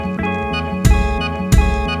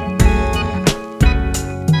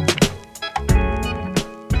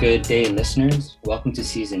Good day, listeners. Welcome to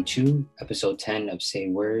season 2, episode 10 of Say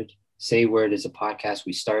Word. Say Word is a podcast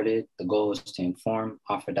we started. The goal is to inform,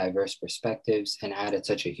 offer diverse perspectives, and add a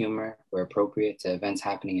touch of humor where appropriate to events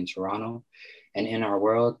happening in Toronto and in our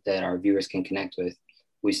world that our viewers can connect with.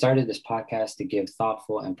 We started this podcast to give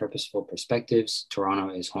thoughtful and purposeful perspectives.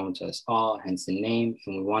 Toronto is home to us all, hence the name,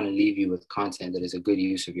 and we want to leave you with content that is a good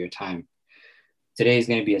use of your time. Today is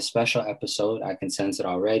going to be a special episode. I can sense it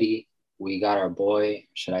already. We got our boy,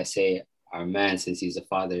 should I say our man, since he's a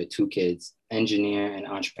father of 2 kids, engineer and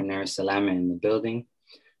entrepreneur Salama in the building.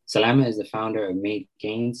 Salama is the founder of Made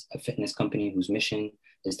Gains, a fitness company whose mission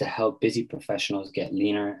is to help busy professionals get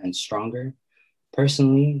leaner and stronger.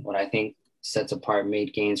 Personally, what I think sets apart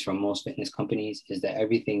Made Gains from most fitness companies is that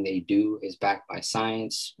everything they do is backed by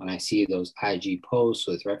science. When I see those IG posts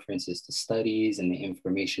with references to studies and the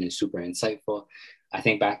information is super insightful, I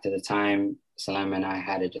think back to the time Salama and I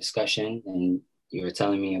had a discussion and you were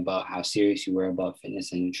telling me about how serious you were about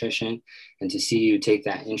fitness and nutrition, and to see you take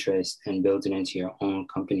that interest and build it into your own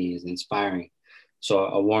company is inspiring. So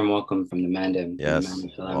a warm welcome from the Mandem. Yes,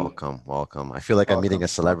 welcome. I feel like I'm meeting a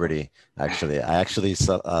celebrity.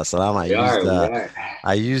 Salama,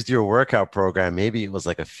 I used your workout program. Maybe it was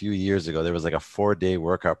like a few years ago. There was like a 4-day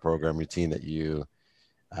workout program routine that you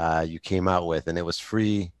came out with, and it was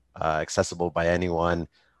free, accessible by anyone.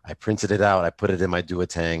 I printed it out. I put it in my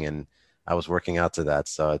Duotang, and I was working out to that.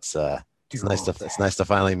 So it's nice to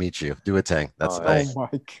finally meet you. Duotang. That's nice. Oh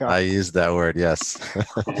my God. I used that word. Yes.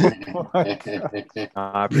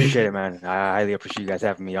 I appreciate it, man. I highly appreciate you guys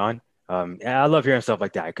having me on. I love hearing stuff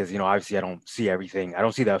like that because, obviously I don't see everything. I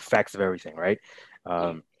don't see the effects of everything, right?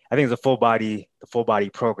 I think it's the full body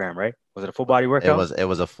program, right? Was it a full body workout? It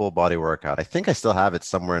was a full body workout. I think I still have it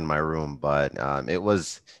somewhere in my room, but it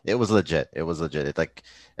was legit. It was legit. It's like,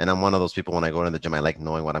 and I'm one of those people when I go to the gym, I like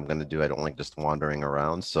knowing what I'm going to do. I don't like just wandering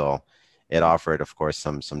around. So it offered, of course,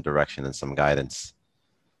 some direction and some guidance.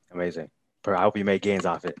 Amazing. I hope you made gains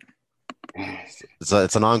off it.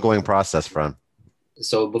 It's an ongoing process, friend.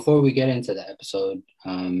 So before we get into the episode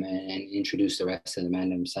and introduce the rest of the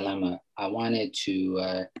Mandem, Salama, I wanted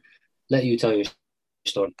to let you tell your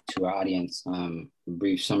story to our audience, a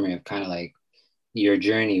brief summary of kind of like your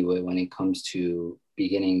journey when it comes to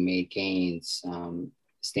beginning Made Gains,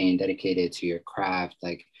 staying dedicated to your craft.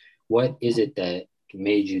 Like, what is it that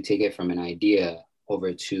made you take it from an idea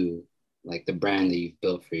over to like the brand that you've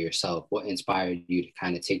built for yourself? What inspired you to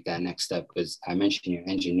kind of take that next step? Because I mentioned you're an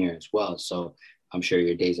engineer as well, so I'm sure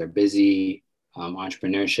your days are busy.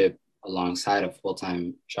 Entrepreneurship alongside a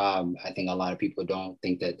full-time job, I think a lot of people don't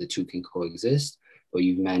think that the two can coexist, but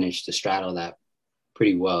you've managed to straddle that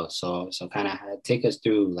pretty well. So kind of take us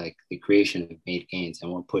through like the creation of Made Gains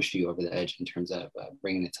and what pushed you over the edge in terms of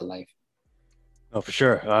bringing it to life. Oh, for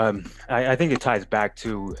sure. I think it ties back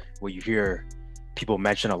to what you hear people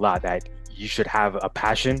mention a lot, that you should have a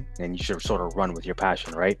passion and you should sort of run with your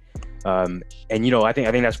passion, right? And I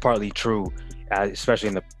think that's partly true, especially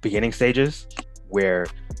in the beginning stages, where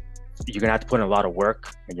you're gonna have to put in a lot of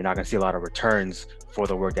work and you're not gonna see a lot of returns for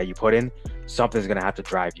the work that you put in. Something's gonna have to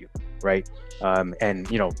drive you, right? And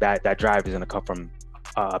that drive is gonna come from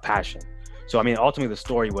a passion. So I mean, ultimately the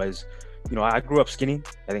story was, I grew up skinny.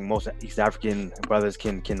 I think most East African brothers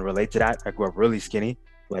can relate to that. I grew up really skinny,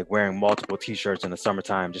 like wearing multiple t-shirts in the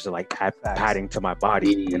summertime just to like add padding to my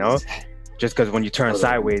body, just because when you turn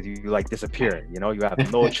sideways, you like disappear. You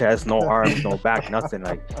have no chest, no arms, no back, nothing.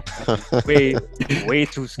 Like way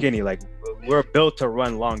too skinny. Like we're built to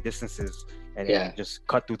run long distances and just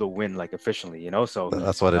cut through the wind like efficiently. So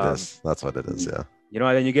that's what it is. That's what it is. Yeah.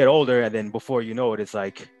 And then you get older, and then before you know it, it's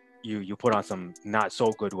like you put on some not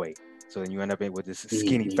so good weight. So then you end up with this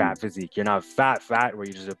skinny fat physique. You're not fat where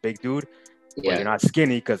you're just a big dude. But you're not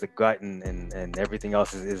skinny because the gut and everything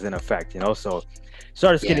else is in effect, So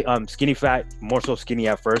started skinny fat, more so skinny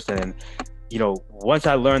at first. And then, once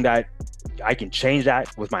I learned that I can change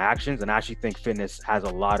that with my actions, and I actually think fitness has a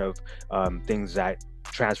lot of things that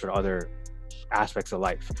transfer to other aspects of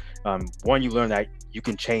life. One, you learn that you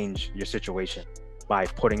can change your situation by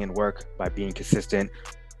putting in work, by being consistent,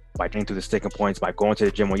 by getting through the sticking points, by going to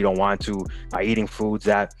the gym when you don't want to, by eating foods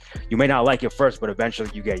that you may not like at first, but eventually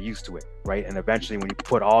you get used to it, right? And eventually when you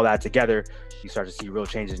put all that together, you start to see real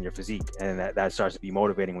changes in your physique, and that starts to be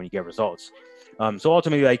motivating when you get results. So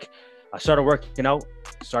ultimately, like, I started working out,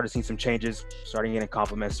 started seeing some changes, started getting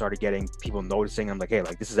compliments, started getting people noticing. I'm like, hey,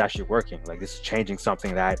 like this is actually working. Like this is changing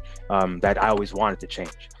something that I always wanted to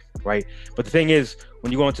change, right? But the thing is,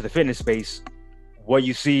 when you go into the fitness space, what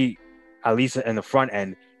you see, at least in the front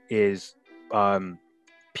end, is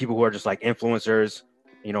people who are just like influencers,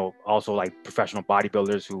 also like professional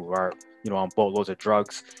bodybuilders who are on boatloads of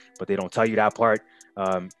drugs, but they don't tell you that part.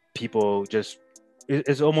 People just,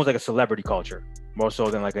 it's almost like a celebrity culture, more so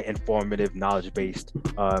than like an informative, knowledge-based.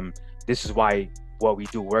 This is why what we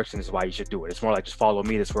do works, and this is why you should do it. It's more like, just follow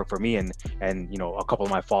me, this worked for me, and a couple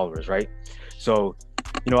of my followers, right? So,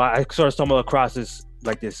 I sort of stumbled across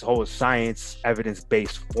this whole science,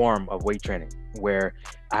 evidence-based form of weight training, where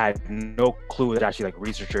I had no clue that actually like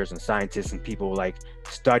researchers and scientists and people like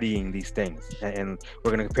studying these things. And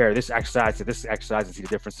we're going to compare this exercise to this exercise and see the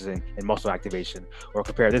differences in muscle activation, or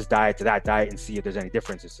compare this diet to that diet and see if there's any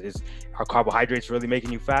differences. Are carbohydrates really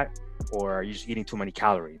making you fat, or are you just eating too many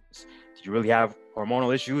calories? Do you really have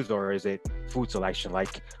hormonal issues, or is it food selection?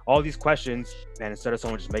 Like all these questions, and instead of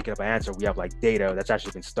someone just making up an answer, we have like data that's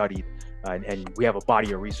actually been studied, and we have a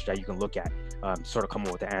body of research that you can look at, sort of come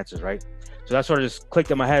up with the answers, right? So that sort of just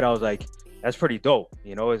clicked in my head. I was like, that's pretty dope.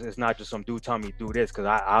 It's not just some dude telling me do this because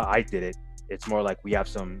I did it. It's more like we have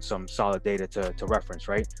some solid data to reference,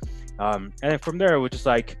 right? And then from there, it was just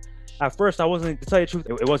like, at first I wasn't, to tell you the truth,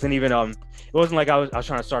 it wasn't even it wasn't like I was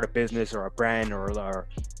trying to start a business or a brand or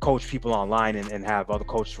coach people online and have other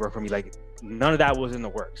coaches work for me. Like none of that was in the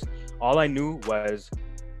works. All I knew was,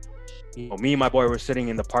 me and my boy were sitting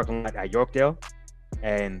in the parking lot at Yorkdale,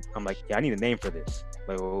 and I'm like, yeah, I need a name for this.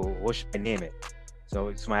 Like, well, what should I name it? So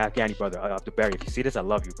it's my Afghani brother, Abdul Barry. If you see this, I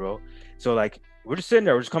love you, bro. So like, we're just sitting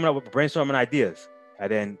there, we're just coming up with brainstorming ideas. And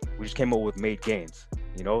then we just came up with made gains,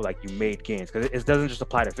 like you made gains. Because it doesn't just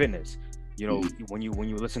apply to fitness. When you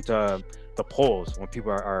listen to the polls, when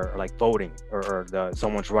people are like voting or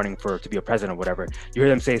someone's running to be a president or whatever, you hear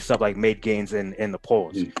them say stuff like made gains in the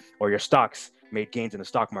polls, or your stocks made gains in the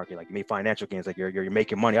stock market, like you made financial gains, like you're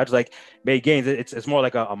making money. I just like made gains. It's more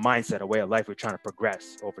like a mindset, a way of life we're trying to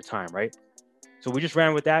progress over time, right? So we just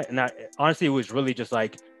ran with that, and honestly, it was really just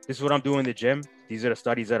like, this is what I'm doing in the gym. These are the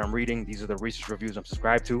studies that I'm reading. These are the research reviews I'm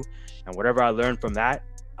subscribed to, and whatever I learned from that,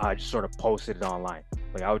 I just sort of posted it online.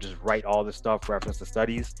 Like I would just write all this stuff, reference the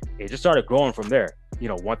studies. It just started growing from there.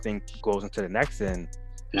 One thing goes into the next, and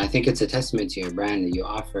I think it's a testament to your brand that you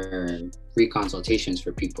offer free consultations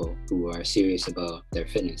for people who are serious about their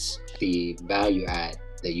fitness. The value add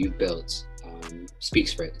that you've built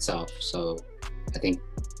speaks for itself. So I think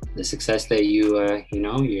the success that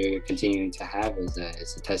you're continuing to have is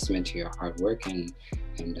a testament to your hard work, and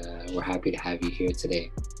we're happy to have you here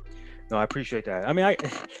today. No, I appreciate that. I mean,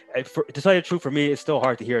 to tell you the truth, for me, it's still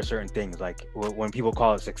hard to hear certain things. Like when people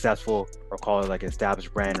call it successful or call it like an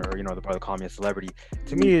established brand, or the brother call me a celebrity.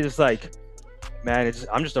 To me, it's like, man,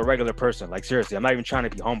 I'm just a regular person. Like seriously, I'm not even trying to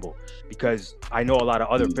be humble, because I know a lot of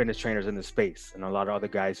other fitness trainers in the space, and a lot of other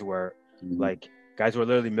guys who are like guys who are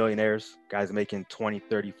literally millionaires, guys making 20,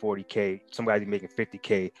 30, 40K. Some guys are making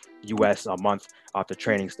 50K US a month off the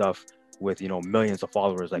training stuff with, millions of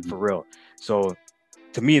followers, like for real. So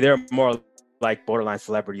to me, they're more like borderline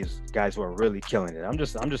celebrities, guys who are really killing it. I'm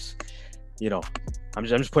just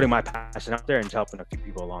putting my passion out there and helping a few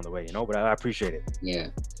people along the way, but I appreciate it. Yeah.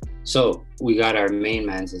 So we got our main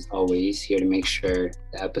mans, as always, here to make sure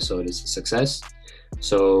the episode is a success.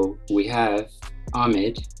 So we have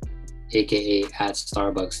Ahmed, aka at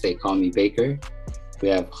Starbucks they call me Baker. We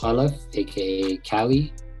have Khalaf, aka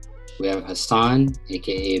Cali. We have Hassan,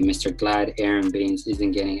 aka Mr. Glad Aaron Baines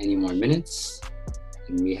isn't getting any more minutes.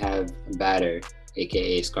 And we have Batter,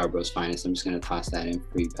 aka Scarborough's Finest. I'm just going to toss that in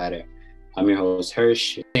for you, Batter. I'm your host,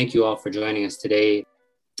 Hirsch. Thank you all for joining us today.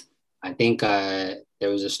 I think there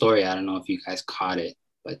was a story, I don't know if you guys caught it,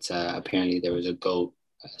 but apparently there was a goat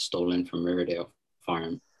stolen from Riverdale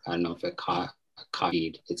Farm. I don't know if it caught.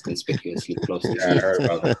 It's conspicuously close to I heard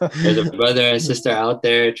about that. There's a brother and sister out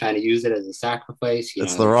there trying to use it as a sacrifice.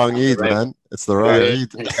 It's the wrong Eid, man. It's the wrong Eid.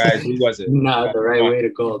 Guys, who was it? Not the right way to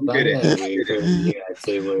go about that. I'd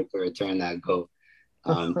say we're to return that goat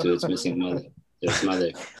to its missing mother. Its mother.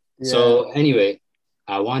 Yeah. So anyway,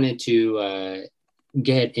 I wanted to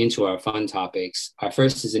get into our fun topics. Our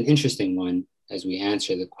first is an interesting one as we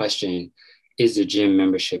answer the question, is the gym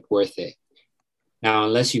membership worth it? Now,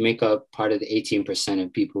 unless you make up part of the 18%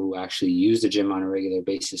 of people who actually use the gym on a regular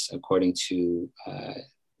basis, according to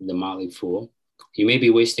the Motley Fool, you may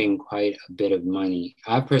be wasting quite a bit of money.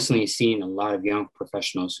 I've personally seen a lot of young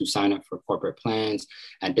professionals who sign up for corporate plans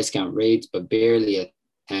at discount rates, but barely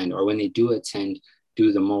attend, or when they do attend,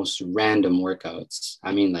 do the most random workouts.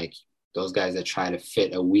 I mean, like those guys that try to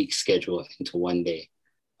fit a week schedule into one day.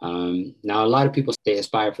 Now, a lot of people, they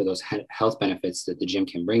aspire for those health benefits that the gym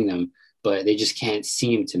can bring them, but they just can't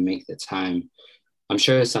seem to make the time. I'm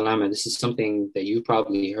sure, Salama, this is something that you've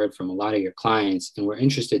probably heard from a lot of your clients, and we're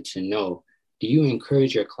interested to know, do you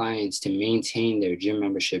encourage your clients to maintain their gym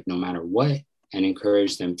membership no matter what, and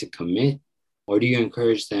encourage them to commit? or do you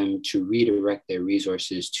encourage them to redirect their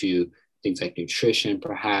resources to things like nutrition,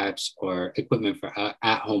 perhaps, or equipment for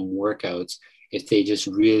at-home workouts if they just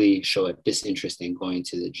really show a disinterest in going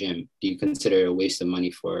to the gym? Do you consider it a waste of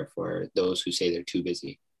money for those who say they're too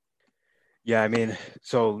busy? Yeah, I mean,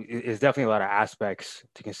 so it's definitely a lot of aspects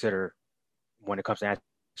to consider when it comes to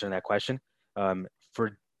answering that question.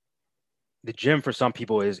 For the gym, for some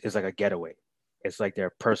people, is like a getaway. It's like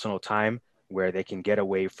their personal time where they can get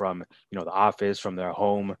away from, the office, from their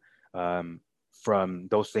home, from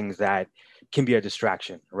those things that can be a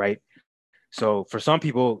distraction, right? So for some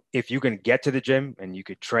people, if you can get to the gym and you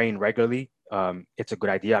could train regularly, it's a good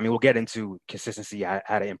idea. I mean, we'll get into consistency, how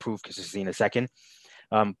to improve consistency in a second.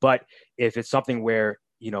 But if it's something where,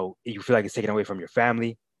 you feel like it's taken away from your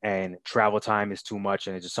family and travel time is too much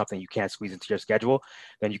and it's just something you can't squeeze into your schedule,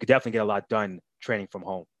 then you could definitely get a lot done training from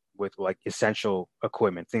home with like essential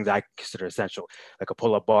equipment, things I consider essential, like a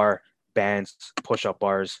pull-up bar, bands, push-up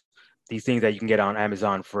bars, these things that you can get on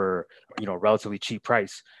Amazon for, relatively cheap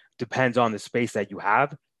price. Depends on the space that you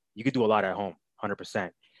have. You could do a lot at home, 100%.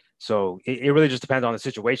 So it really just depends on the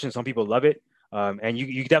situation. Some people love it. And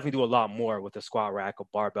you definitely do a lot more with a squat rack, a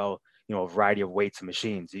barbell, a variety of weights and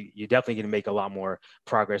machines. You definitely going to make a lot more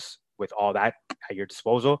progress with all that at your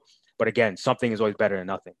disposal. But again, something is always better than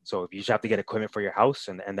nothing. So if you just have to get equipment for your house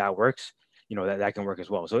and that works, that can work as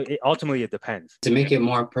well. So ultimately it depends. To make it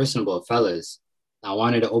more personable, fellas, I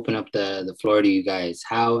wanted to open up the floor to you guys.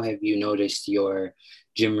 How have you noticed your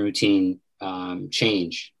gym routine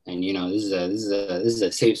change? And this is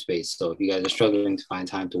a safe space. So if you guys are struggling to find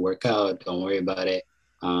time to work out, don't worry about it.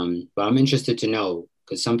 But I'm interested to know,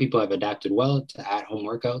 because some people have adapted well to at-home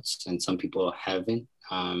workouts, and some people haven't.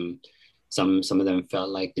 Some of them felt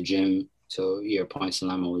like the gym, to your point,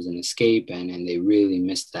 Salama, was an escape, and they really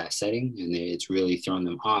missed that setting, and it's really thrown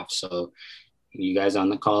them off. So you guys on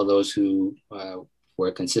the call, those who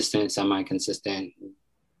were consistent, semi-consistent,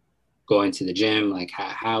 going to the gym, like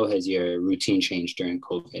how has your routine changed during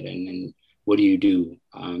COVID, and what do you do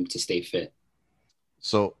to stay fit?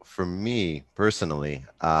 So for me personally,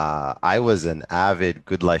 I was an avid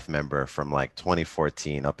Good Life member from like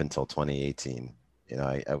 2014 up until 2018.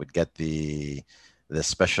 I would get the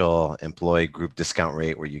special employee group discount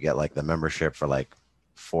rate where you get like the membership for like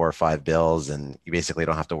 $4 or $5, and you basically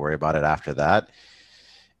don't have to worry about it after that.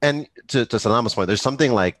 And to Salama's point, there's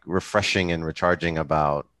something like refreshing and recharging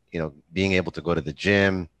about, being able to go to the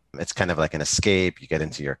gym. It's kind of like an escape. You get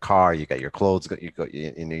into your car, you get your clothes, you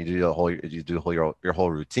do your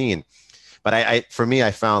whole routine. But for me,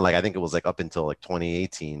 I found like, I think it was like up until like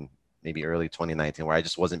 2018, maybe early 2019, where I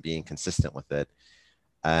just wasn't being consistent with it.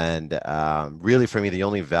 And really, for me, the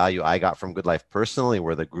only value I got from Good Life personally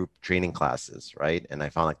were the group training classes, right? And I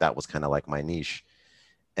found like that was kind of like my niche.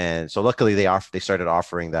 And so luckily they started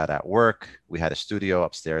offering that at work. We had a studio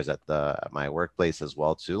upstairs at my workplace as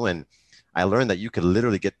well too. And I learned that you could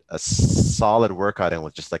literally get a solid workout in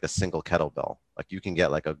with just like a single kettlebell. Like you can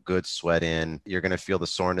get like a good sweat in. You're going to feel the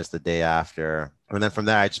soreness the day after. And then from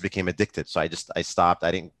there, I just became addicted. So I stopped.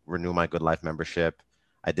 I didn't renew my Good Life membership.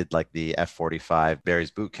 I did like the F45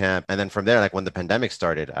 Barry's boot camp. And then from there, like when the pandemic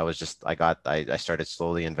started, I started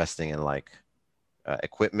slowly investing in like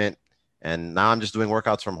equipment. And now I'm just doing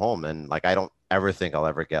workouts from home. And like, I don't ever think I'll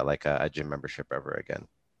ever get like a gym membership ever again.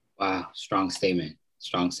 Wow. Strong statement.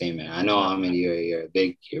 Strong statement. I know, I mean, you're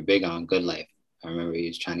big on Good Life. I remember he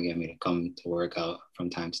was trying to get me to come to work out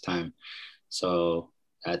from time to time. So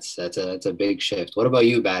that's a big shift. What about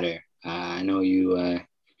you, Batter? I know you're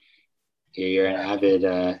an avid,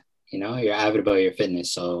 you're avid about your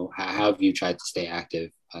fitness. So how have you tried to stay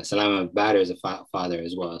active? Salama, Batter is a father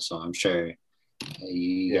as well. So I'm sure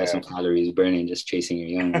you got some calories burning just chasing your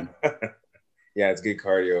young one. Yeah, it's good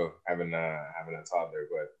cardio having a toddler,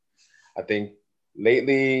 but I think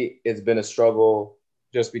lately it's been a struggle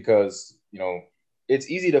just because, it's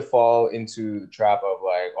easy to fall into the trap of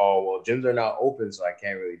like, oh, well, gyms are not open, so I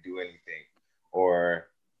can't really do anything. Or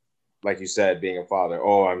like you said, being a father,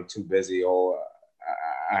 oh, I'm too busy. Oh,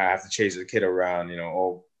 I have to chase the kid around,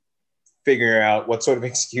 figuring out what sort of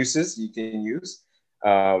excuses you can use.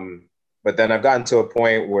 But then I've gotten to a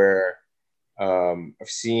point where I've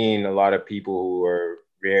seen a lot of people who are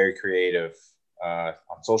very creative on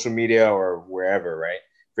social media or wherever, right?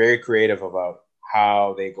 Very creative about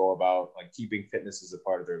how they go about like keeping fitness as a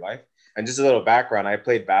part of their life. And just a little background, I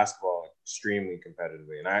played basketball extremely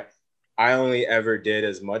competitively. And I only ever did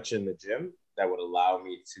as much in the gym that would allow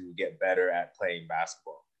me to get better at playing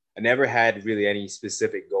basketball. I never had really any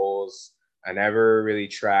specific goals. I never really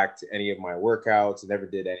tracked any of my workouts. I never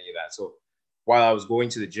did any of that. So while I was going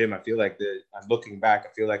to the gym, I feel like looking back,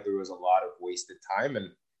 I feel like there was a lot of wasted time. And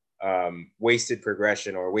wasted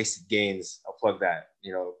progression or wasted gains. I'll plug that.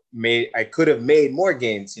 You know, I could have made more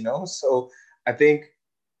gains. You know, so I think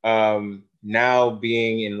now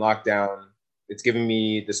being in lockdown, it's giving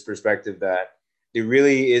me this perspective that there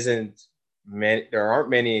really isn't there aren't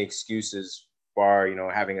many excuses for, you know,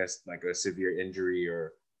 having a severe injury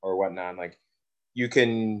or whatnot. Like, you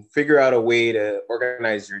can figure out a way to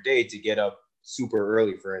organize your day to get up super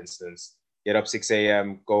early, for instance, get up 6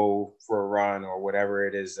 a.m., go for a run or whatever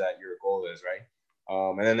it is that your goal is, right?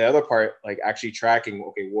 And then the other part, like actually tracking,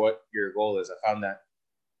 okay, what your goal is. I found that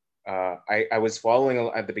I was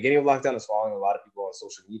following, at the beginning of lockdown, I was following a lot of people on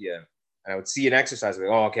social media, and I would see an exercise, like,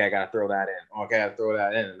 oh, okay, I got to throw that in. Oh, okay, I got to throw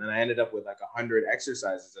that in. And then I ended up with like 100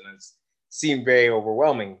 exercises, and it seemed very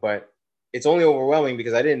overwhelming, but it's only overwhelming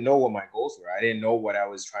because I didn't know what my goals were. I didn't know what I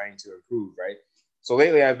was trying to improve, right? So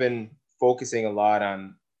lately I've been focusing a lot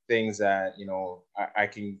on things that, you know, I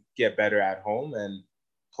can get better at home, and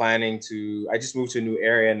planning to, I just moved to a new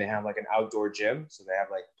area and they have like an outdoor gym. So they have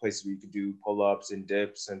like places where you can do pull-ups and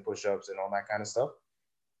dips and push-ups and all that kind of stuff.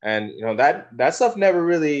 And, you know, that stuff never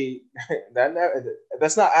really,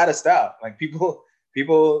 that's not out of style. Like people,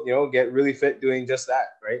 you know, get really fit doing just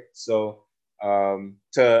that. Right. So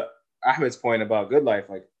to Ahmed's point about Good Life,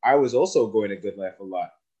 like I was also going to Good Life a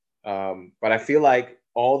lot. But I feel like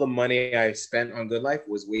all the money I spent on Good Life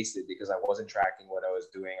was wasted because I wasn't tracking what I was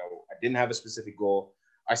doing. I didn't have a specific goal.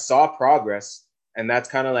 I saw progress, and that's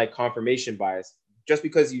kind of like confirmation bias. Just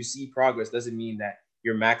because you see progress doesn't mean that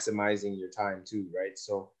you're maximizing your time too, right?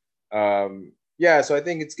 So, yeah, so I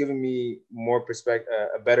think it's given me more perspective,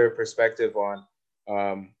 a better perspective on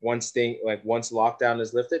once lockdown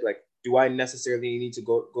is lifted, like, do I necessarily need to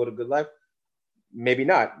go to Good Life? Maybe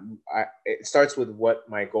not. It starts with what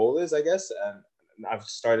my goal is, I guess, and I've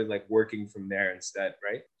started like working from there instead,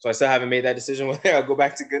 right? So I still haven't made that decision whether I'll go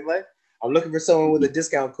back to Good Life. I'm looking for someone with a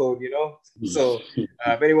discount code, you know? So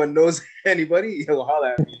if anyone knows anybody, he'll holler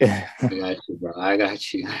at me. I got you, bro. I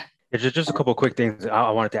got you. Just a couple of quick things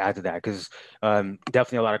I wanted to add to that, because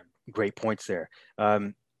definitely a lot of great points there.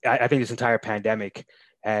 I think this entire pandemic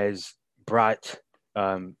has brought,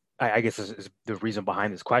 I guess is the reason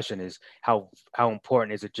behind this question is how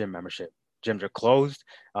important is a gym membership? Gyms are closed.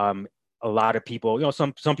 A lot of people, you know,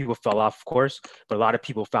 some people fell off, of course, but a lot of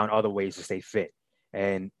people found other ways to stay fit.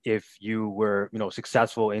 And if you were, you know,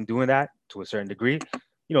 successful in doing that to a certain degree,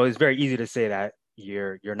 you know, it's very easy to say that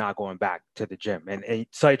you're not going back to the gym. And to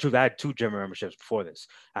tell you the truth, I had 2 gym memberships before this.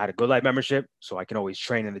 I had a Good Life membership, so I can always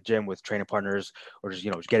train in the gym with training partners, or just,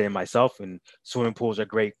 you know, just get in myself. And swimming pools are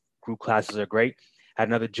great, group classes are great. I had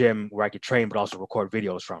another gym where I could train but also record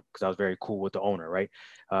videos from, because I was very cool with the owner, right?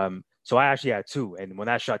 So I actually had 2, and when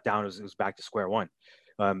that shut down, it was back to square one.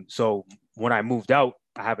 So when I moved out,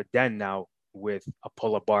 I have a den now with a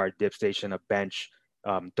pull-up bar, a dip station, a bench,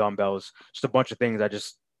 dumbbells, just a bunch of things I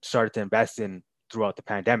just started to invest in throughout the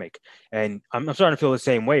pandemic. And I'm starting to feel the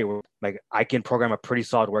same way, where like I can program a pretty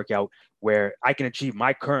solid workout where I can achieve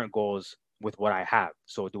my current goals with what I have.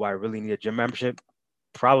 So do I really need a gym membership?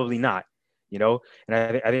 Probably not, you know? And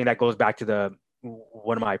I think that goes back to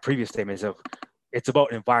one of my previous statements of, it's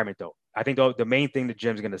about environment though. I think the main thing the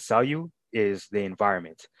gym's going to sell you is the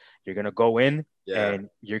environment. You're going to go in and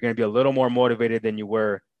you're going to be a little more motivated than you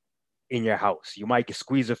were in your house. You might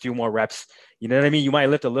squeeze a few more reps. You know what I mean? You might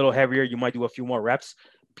lift a little heavier. You might do a few more reps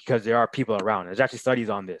because there are people around. There's actually studies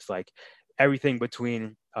on this, like everything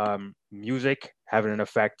between music having an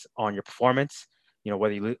effect on your performance. You know,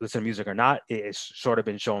 whether you listen to music or not, it's sort of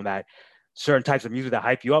been shown that certain types of music that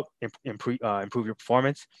hype you up improve your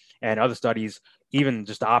performance. And other studies, even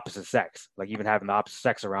just the opposite sex, like even having the opposite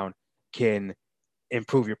sex around can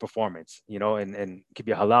improve your performance, you know, and it could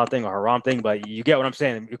be a halal thing or haram thing, but you get what I'm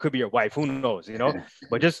saying. It could be your wife, who knows, you know,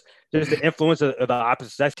 but just the influence of the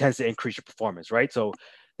opposite sex tends to increase your performance, right? So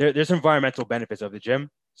there's environmental benefits of the gym.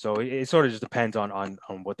 So it sort of just depends on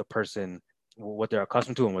what the person, what they're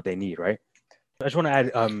accustomed to and what they need, right? I just want to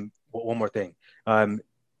add one more thing.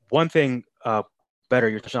 One thing better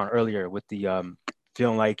you touched on earlier with the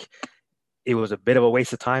feeling like it was a bit of a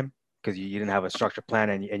waste of time because you didn't have a structured plan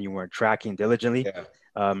and you weren't tracking diligently.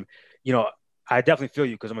 Yeah. You know, I definitely feel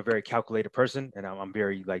you because I'm a very calculated person, and I'm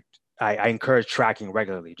very like, I encourage tracking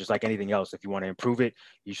regularly, just like anything else. If you want to improve it,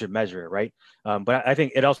 you should measure it, right? But I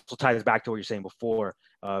think it also ties back to what you're saying before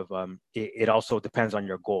of it also depends on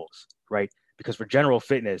your goals, right? Because for general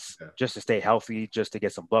fitness, just to stay healthy, just to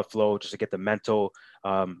get some blood flow, just to get the mental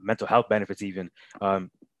health benefits even,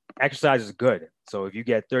 exercise is good. So if you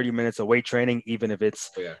get 30 minutes of weight training, even if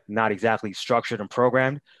it's not exactly structured and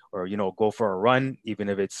programmed, or, you know, go for a run, even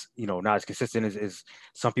if it's, you know, not as consistent as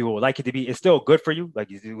some people would like it to be, it's still good for you. Like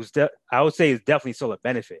I would say it's definitely still a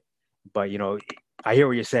benefit. But, I hear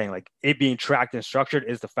what you're saying. Like, it being tracked and structured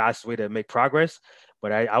is the fastest way to make progress.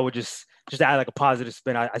 But I would just add like a positive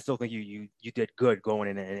spin. I still think you did good going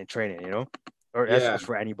in and training, or that's Yeah. just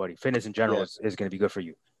for anybody. Fitness in general is going to be good for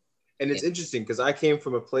you. And it's interesting because I came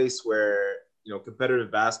from a place where,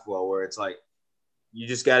 competitive basketball, where it's like, you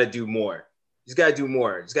just got to do more. You just got to do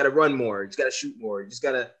more. You just got to run more. You just got to shoot more. You just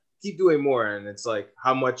got to keep doing more. And it's like,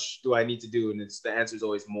 how much do I need to do? And the answer is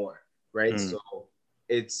always more, right? So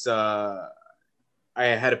it's, I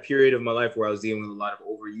had a period of my life where I was dealing with a lot of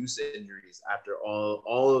overuse injuries after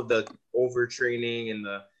all of the overtraining and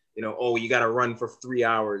the, you got to run for 3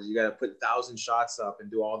 hours. You got to put 1,000 shots up and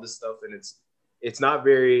do all this stuff. And it's not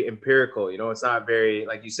very empirical, it's not very,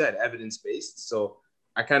 like you said, evidence-based. So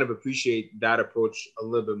I kind of appreciate that approach a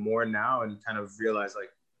little bit more now and kind of realize, like,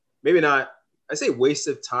 maybe not, I say waste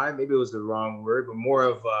of time, maybe it was the wrong word, but more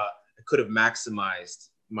of I could have maximized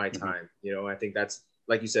my time. I think that's,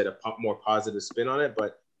 like you said, a more positive spin on it.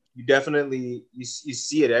 But you definitely, you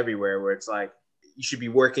see it everywhere where it's like, you should be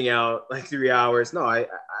working out like 3 hours. No, I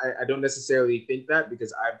don't necessarily think that,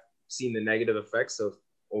 because I've seen the negative effects of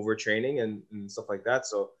overtraining and stuff like that.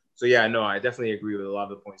 So yeah, no, I definitely agree with a lot of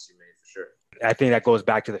the points you made, for sure. I think that goes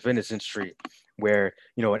back to the fitness industry, where,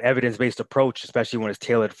 an evidence-based approach, especially when it's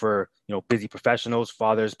tailored for, busy professionals,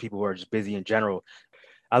 fathers, people who are just busy in general.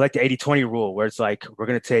 I like the 80-20 rule, where it's like, we're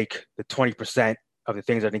going to take the 20% of the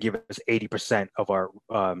things that are going to give us 80% of our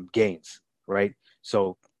gains, right?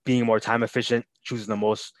 So being more time efficient, choosing the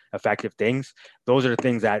most effective things, those are the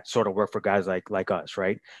things that sort of work for guys like us,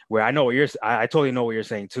 right? Where I totally know what you're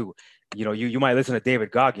saying too. You might listen to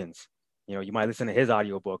David Goggins, you might listen to his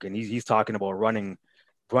audiobook, and he's talking about running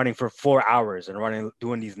for 4 hours and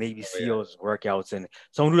doing these Navy SEALs workouts. And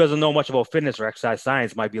someone who doesn't know much about fitness or exercise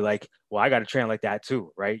science might be like, well, I got to train like that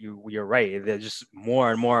too, right? You're right. There's just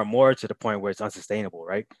more and more and more to the point where it's unsustainable,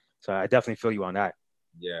 right? So I definitely feel you on that.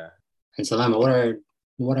 Yeah. And Salama,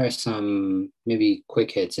 what are some maybe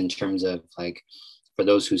quick hits in terms of, like, for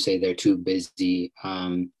those who say they're too busy?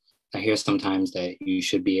 I hear sometimes that you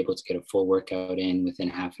should be able to get a full workout in within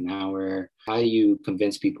half an hour. How do you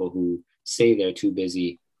convince people who say they're too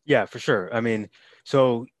busy? Yeah, for sure. I mean,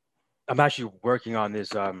 so I'm actually working on this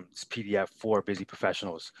PDF for busy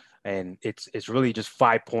professionals, and it's really just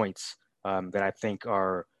 5 points that I think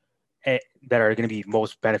are going to be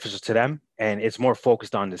most beneficial to them, and it's more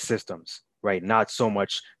focused on the systems, right? Not so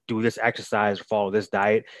much do this exercise or follow this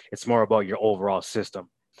diet. It's more about your overall system.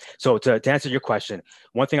 So to answer your question,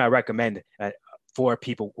 one thing I recommend for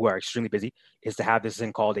people who are extremely busy is to have this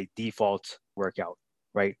thing called a default workout,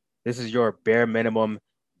 right? This is your bare minimum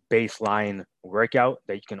baseline workout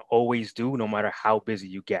that you can always do no matter how busy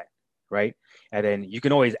you get, right? And then you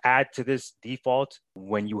can always add to this default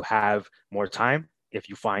when you have more time. If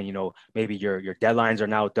you find, maybe your deadlines are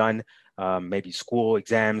now done, maybe school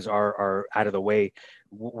exams are out of the way,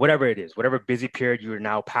 whatever it is, whatever busy period you're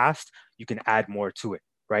now past, you can add more to it,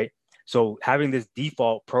 right? So having this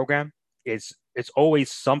default program it's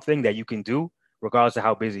always something that you can do regardless of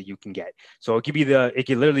how busy you can get. So it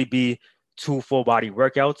could literally be 2 full body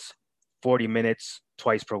workouts, 40 minutes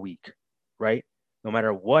twice per week, right? No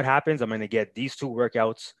matter what happens, I'm going to get these 2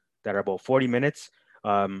 workouts that are about 40 minutes.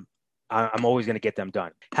 I'm always going to get them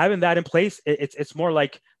done. Having that in place, it's more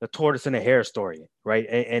like the tortoise and the hare story, right?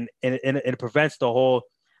 And it prevents the whole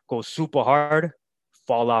go super hard,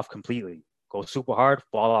 fall off completely. Go super hard,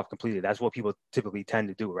 fall off completely. That's what people typically tend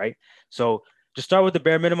to do, right? So just start with the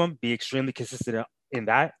bare minimum, be extremely consistent in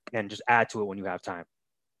that, and just add to it when you have time.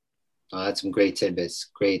 Oh, that's some great tidbits.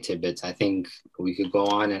 Great tidbits. I think we could go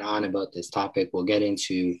on and on about this topic. We'll get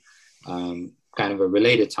into kind of a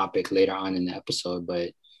related topic later on in the episode,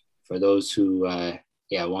 but for those who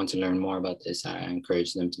want to learn more about this, I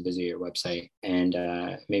encourage them to visit your website and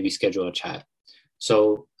maybe schedule a chat.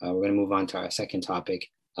 So we're going to move on to our second topic.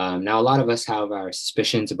 Now, a lot of us have our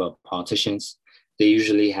suspicions about politicians. They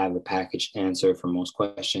usually have a packaged answer for most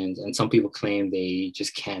questions, and some people claim they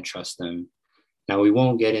just can't trust them. Now, we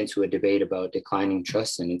won't get into a debate about declining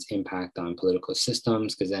trust and its impact on political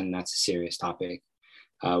systems, because then that's a serious topic.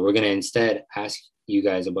 We're going to instead ask you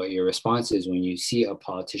guys about your responses when you see a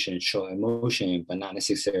politician show emotion, but not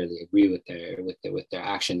necessarily agree with their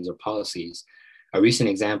actions or policies. A recent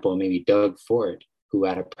example, maybe Doug Ford, who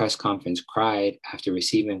at a press conference cried after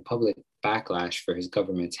receiving public backlash for his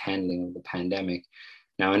government's handling of the pandemic.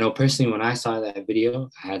 Now, I know personally when I saw that video,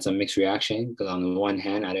 I had some mixed reaction, because on the one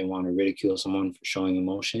hand, I didn't want to ridicule someone for showing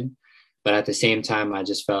emotion. But at the same time, I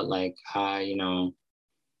just felt like,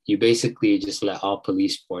 you basically just let all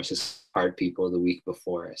police forces hard people the week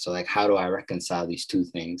before. So, like, how do I reconcile these two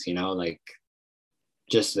things? Like,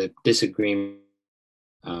 just the disagreement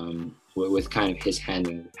with kind of his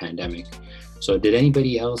handling of the pandemic. So did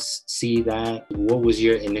anybody else see that? What was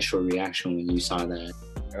your initial reaction when you saw that?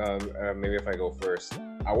 Maybe if I go first,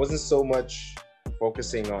 I wasn't so much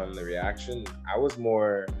focusing on the reaction. I was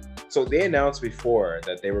more, so they announced before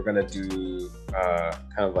that they were going to do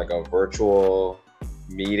kind of like a virtual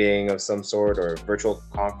meeting of some sort or a virtual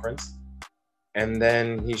conference. And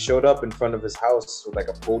then he showed up in front of his house with like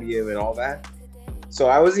a podium and all that. So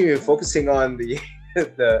I wasn't even focusing on the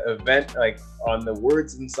event, like on the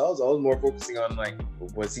words themselves. I was more focusing on like,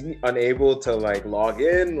 was he unable to like log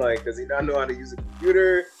in? Like, does he not know how to use a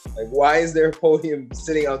computer? Like, why is there a podium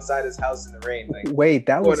sitting outside his house in the rain? Like, wait,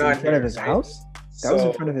 that was in front of his house? That was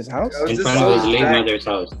in front of his house? In front of his late mother's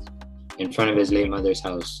house. In front of his late mother's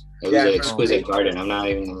house. It was an exquisite garden. I'm not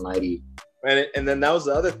even gonna lie to you. And then that was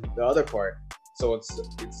the other part. So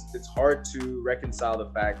it's hard to reconcile the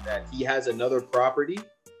fact that he has another property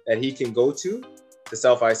that he can go to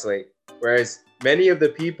self-isolate, whereas many of the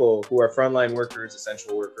people who are frontline workers,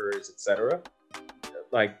 essential workers, etc.,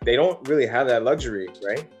 like they don't really have that luxury,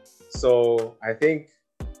 right? So I think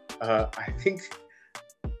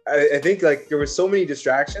like there were so many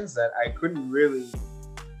distractions that I couldn't really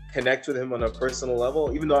connect with him on a personal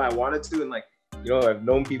level, even though I wanted to. And like, you know, I've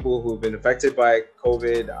known people who have been affected by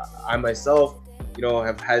COVID. I myself, you know,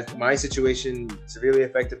 have had my situation severely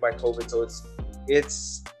affected by COVID. So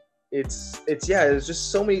it's there's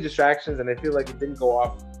just so many distractions, and I feel like it didn't go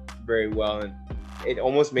off very well, and it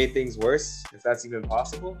almost made things worse, if that's even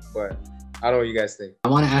possible. But I don't know what you guys think. I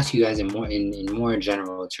want to ask you guys in more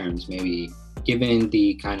general terms, maybe given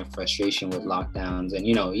the kind of frustration with lockdowns, and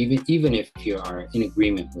you know, even if you are in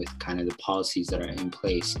agreement with kind of the policies that are in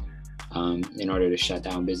place in order to shut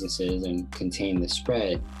down businesses and contain the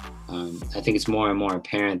spread, I think it's more and more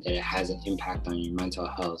apparent that it has an impact on your mental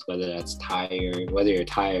health, whether you're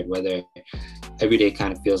tired, whether every day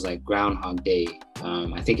kind of feels like Groundhog Day.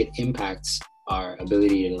 I think it impacts our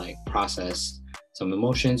ability to like process some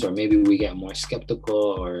emotions, or maybe we get more skeptical,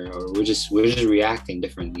 or we're just reacting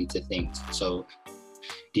differently to things. So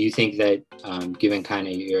do you think that given kind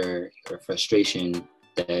of your frustration,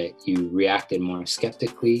 that you reacted more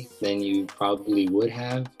skeptically than you probably would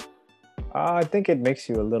have? I think it makes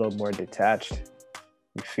you a little more detached.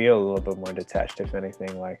 You feel a little bit more detached, if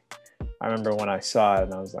anything. Like, I remember when I saw it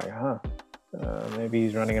and I was like, maybe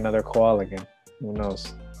he's running another call again. Who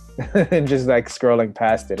knows? And just like scrolling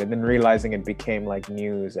past it, and then realizing it became like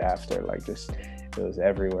news after, like just, it was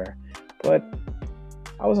everywhere. But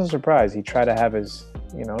I wasn't surprised. He tried to have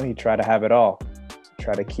it all.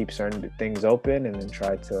 Try to keep certain things open, and then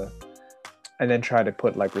try to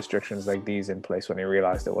put like restrictions like these in place when he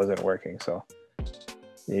realized it wasn't working. So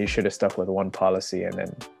you should have stuck with one policy and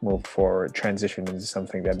then moved forward, transitioned into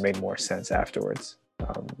something that made more sense afterwards.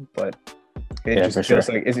 But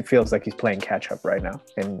it feels like he's playing catch up right now,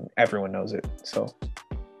 and everyone knows it. So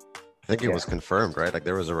I think it was confirmed, right? Like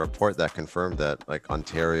there was a report that confirmed that like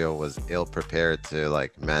Ontario was ill prepared to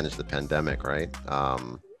like manage the pandemic, right?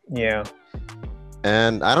 Yeah.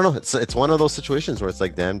 And I don't know, it's one of those situations where it's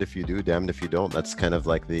like damned if you do, damned if you don't. That's kind of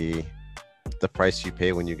like the price you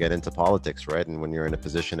pay when you get into politics, right? And when you're in a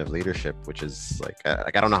position of leadership, which is like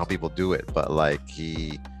I don't know how people do it, but like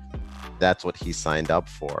that's what he signed up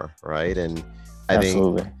for, right? And I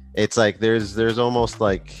think it's like there's almost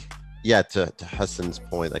like, yeah, to Hassan's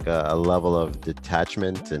point, like a level of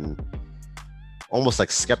detachment and almost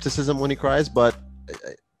like skepticism when he cries. But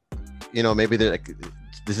you know, maybe they're like,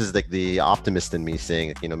 this is like the optimist in me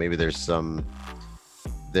saying, you know, maybe there's some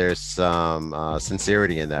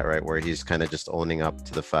sincerity in that, right? Where he's kind of just owning up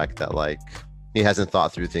to the fact that like he hasn't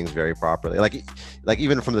thought through things very properly. Like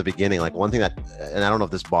even from the beginning, like one thing that, and I don't know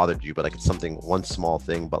if this bothered you, but like it's one small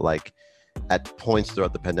thing, but like at points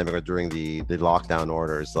throughout the pandemic or during the lockdown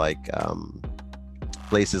orders, like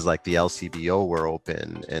places like the LCBO were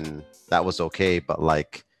open and that was okay, but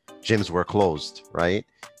like gyms were closed, right?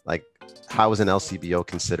 Like, how is an LCBO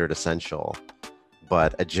considered essential,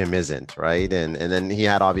 but a gym isn't, right? And then he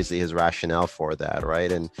had obviously his rationale for that,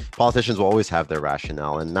 right? And politicians will always have their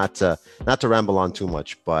rationale. And not to ramble on too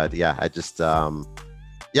much, but yeah, I just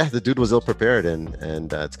the dude was ill prepared,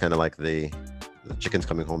 and it's kind of like the chicken's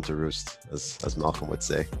coming home to roost, as Malcolm would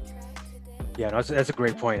say. Yeah, no, that's a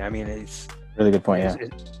great point. I mean, it's really good point. Yeah,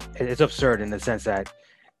 it's absurd in the sense that,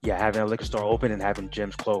 yeah, having a liquor store open and having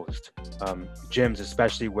gyms closed. Gyms,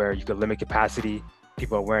 especially where you could limit capacity,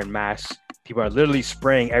 people are wearing masks, people are literally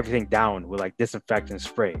spraying everything down with like disinfectant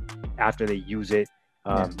spray after they use it,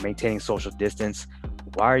 maintaining social distance.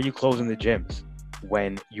 Why are you closing the gyms?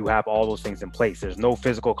 when you have all those things in place. There's no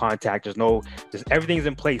physical contact. There's everything's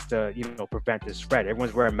in place to, prevent this spread.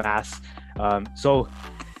 Everyone's wearing masks. So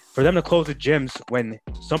for them to close the gyms, when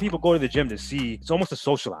some people go to the gym to see, it's almost to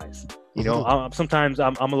socialize. Sometimes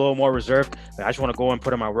I'm a little more reserved. I just want to go and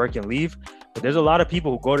put in my work and leave. But there's a lot of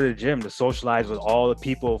people who go to the gym to socialize with all the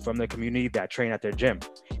people from the community that train at their gym.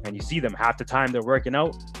 And you see them half the time they're working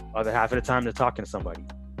out, other half of the time they're talking to somebody,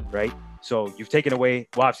 right? So you've taken away,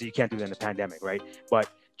 well, obviously you can't do that in the pandemic, right? But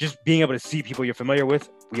just being able to see people you're familiar with,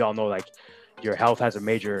 we all know like your health has a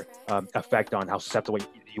major effect on how susceptible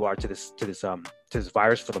you are to this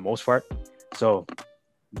virus for the most part. So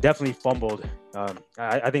definitely fumbled.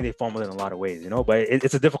 I think they fumbled in a lot of ways, but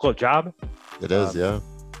it's a difficult job. It is, yeah.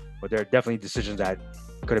 But there are definitely decisions that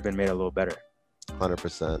could have been made a little better.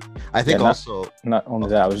 100%. I think also not only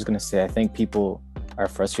that, I was just gonna say I think people are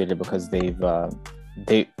frustrated because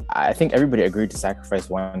I think everybody agreed to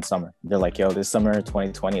sacrifice one summer. They're like, yo, this summer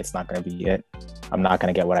 2020, it's not gonna be it. I'm not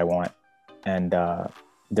gonna get what I want. And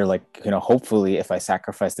they're like, hopefully if I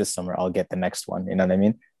sacrifice this summer, I'll get the next one. You know what I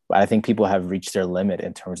mean? But I think people have reached their limit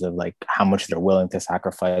in terms of like how much they're willing to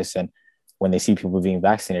sacrifice. And when they see people being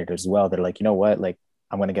vaccinated as well, they're like, you know what, like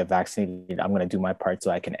I'm going to get vaccinated. I'm going to do my part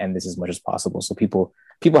so I can end this as much as possible. So people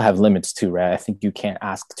have limits too, right? I think you can't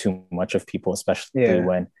ask too much of people, especially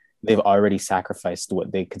when they've already sacrificed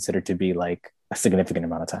what they consider to be like a significant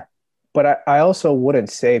amount of time. But I also wouldn't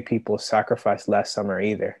say people sacrificed last summer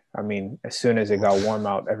either. I mean, as soon as it got warm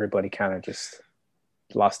out, everybody kind of just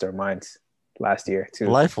lost their minds last year too.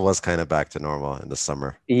 Life was kind of back to normal in the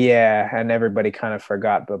summer. Yeah, and everybody kind of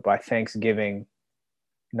forgot. But by Thanksgiving,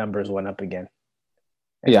 numbers went up again.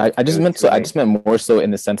 Yeah, I just meant more so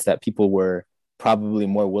in the sense that people were probably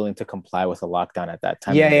more willing to comply with a lockdown at that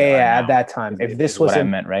time. Yeah, at that time. If this was what I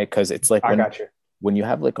meant, right? Because it's like I got you. When you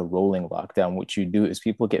have like a rolling lockdown, what you do is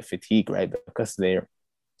people get fatigued, right? Because they're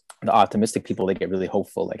the optimistic people, they get really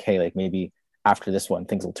hopeful, like, hey, like maybe after this one,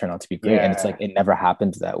 things will turn out to be great. And it's like, it never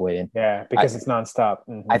happens that way. And because it's nonstop.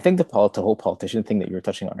 Mm-hmm. I think the whole politician thing that you were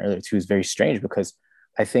touching on earlier too is very strange because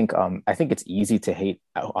I think it's easy to hate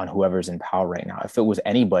on whoever's in power right now. If it was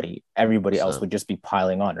anybody, everybody else would just be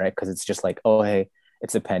piling on, right? Because it's just like, oh, hey,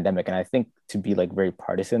 it's a pandemic. And I think to be like very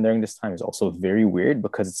partisan during this time is also very weird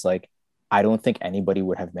because it's like, I don't think anybody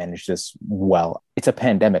would have managed this well. It's a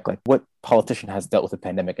pandemic. Like what politician has dealt with a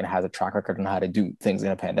pandemic and has a track record on how to do things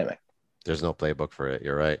in a pandemic? There's no playbook for it.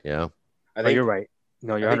 You're right. Yeah. I think you're right.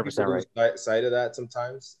 No, you're 100% right. Side of that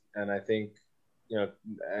sometimes. And I think,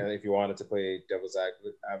 if you wanted to play devil's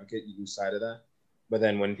advocate, you lose sight of that. But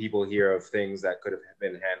then when people hear of things that could have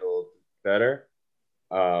been handled better,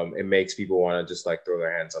 it makes people want to just like throw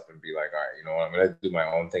their hands up and be like, all right, you know what, I'm going to do my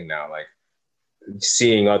own thing now. Like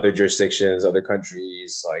seeing other jurisdictions, other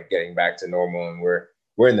countries, like getting back to normal. And we're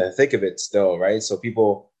in the thick of it still, right? So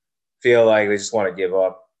people feel like they just want to give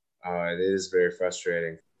up. It is very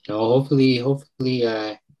frustrating. So hopefully,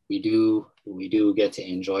 we do get to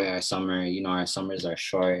enjoy our summer. Our summers are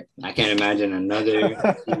short. I can't imagine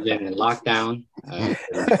another season in lockdown.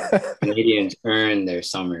 Canadians earn their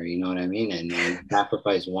summer, you know what I mean? And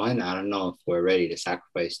sacrifice one. I don't know if we're ready to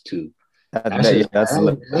sacrifice two. That's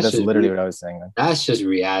literally what I was saying. Man. That's just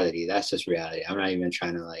reality. I'm not even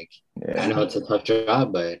trying to I know it's a tough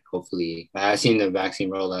job, but hopefully I've seen the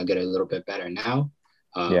vaccine rollout get a little bit better now.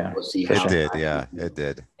 We'll see how it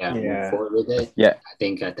did. Move forward with it. Yeah. I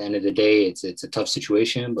think at the end of the day, it's a tough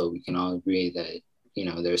situation, but we can all agree that,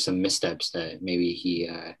 there's some missteps that maybe he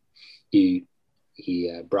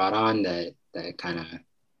brought on that kind of,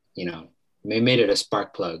 made it a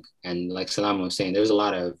spark plug. And like Salam was saying, there's a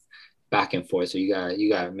lot of back and forth. So you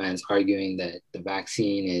got mans arguing that the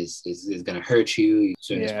vaccine is going to hurt you as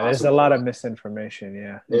soon as possible. There's a lot of misinformation.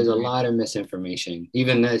 Yeah, there's a lot of misinformation.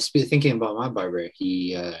 Even thinking about my barber,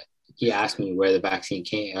 he asked me where the vaccine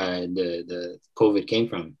came, the COVID came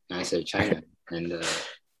from, and I said China, and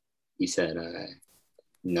he said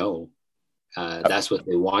no. That's what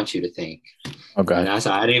they want you to think. Okay. And I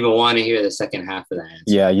didn't even want to hear the second half of that answer.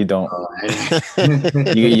 Yeah, you don't.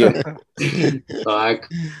 So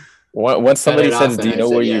once somebody says, "Do you know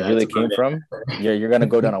where you really came from?" You're gonna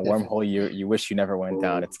go down a wormhole you wish you never went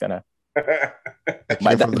down. It's gonna that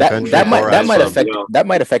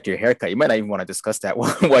might affect your haircut. You might not even want to discuss that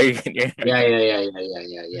while you're getting your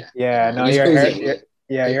haircut. Yeah. No,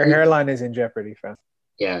 your hairline is in jeopardy, fam.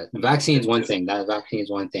 Yeah, the vaccine is one thing.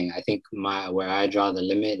 I think where I draw the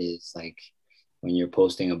limit is like when you're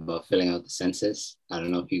posting about filling out the census. I don't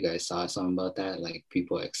know if you guys saw something about that. Like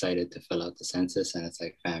people are excited to fill out the census, and it's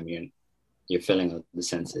like, fam, you're filling out the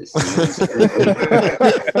census. You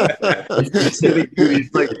know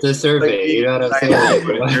It's a survey. You know what I'm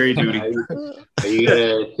saying? Jury duty. Are you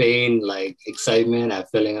gonna feign like excitement at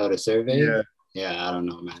filling out a survey? Yeah, I don't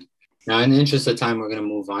know, man. Now, in the interest of time, we're gonna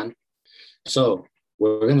move on. So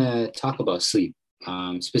we're gonna talk about sleep,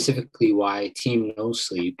 specifically why Team No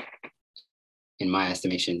Sleep, in my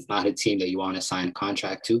estimation, is not a team that you want to sign a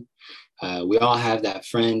contract to. We all have that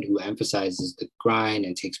friend who emphasizes the grind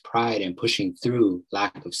and takes pride in pushing through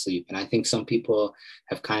lack of sleep. And I think some people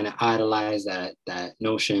have kind of idolized that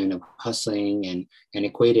notion of hustling and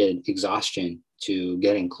equated exhaustion to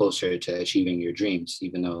getting closer to achieving your dreams,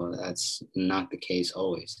 even though that's not the case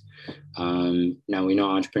always. Now, we know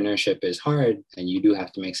entrepreneurship is hard and you do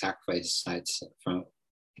have to make sacrifices from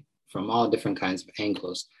all different kinds of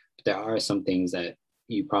angles. But there are some things that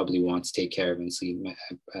you probably want to take care of, and sleep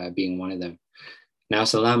being one of them. Now,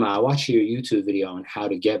 Salama, I watched your YouTube video on how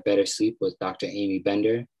to get better sleep with Dr. Amy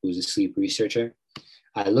Bender, who's a sleep researcher.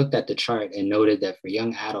 I looked at the chart and noted that for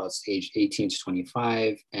young adults aged 18 to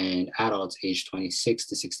 25 and adults aged 26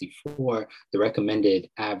 to 64, the recommended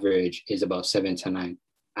average is about 7 to 9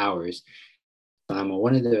 hours.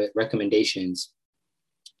 One of the recommendations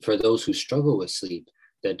for those who struggle with sleep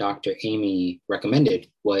that Dr. Amy recommended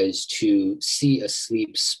was to see a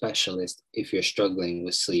sleep specialist if you're struggling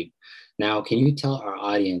with sleep. Now, can you tell our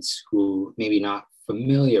audience who maybe not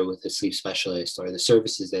familiar with a sleep specialist or the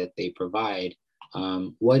services that they provide,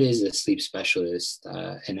 what is a sleep specialist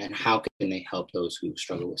and how can they help those who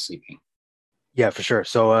struggle with sleeping? Yeah, for sure.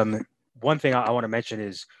 So one thing I want to mention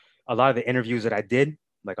is a lot of the interviews that I did,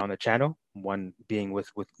 like on the channel, one being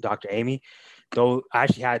with Dr. Amy, though I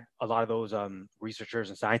actually had a lot of those researchers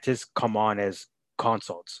and scientists come on as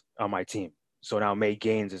consults on my team. So now May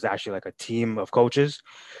Gains is actually like a team of coaches.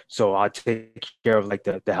 So I'll take care of like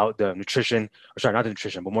the health, the nutrition, or sorry, not the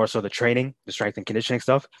nutrition, but more so the training, the strength and conditioning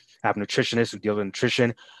stuff. I have nutritionists who deal with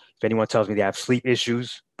nutrition. If anyone tells me they have sleep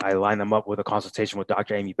issues, I line them up with a consultation with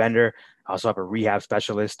Dr. Amy Bender. I also have a rehab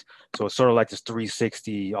specialist. So it's sort of like this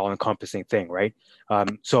 360 all-encompassing thing, right?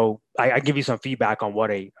 So I give you some feedback on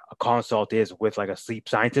what a consult is with like a sleep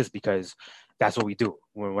scientist, because that's what we do.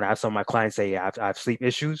 When I have some of my clients say I have sleep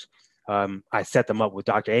issues, I set them up with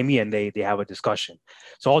Dr. Amy and they have a discussion.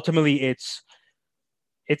 So ultimately it's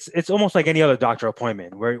almost like any other doctor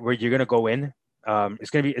appointment where you're going to go in.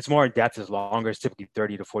 It's more in depth, it's longer, it's typically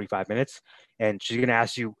 30 to 45 minutes. And she's going to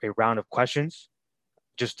ask you a round of questions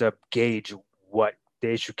just to gauge what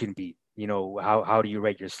the issue can be. You know, how do you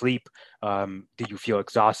rate your sleep? Do you feel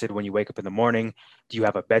exhausted when you wake up in the morning? Do you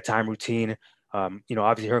have a bedtime routine?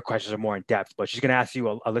 Obviously her questions are more in depth, but she's going to ask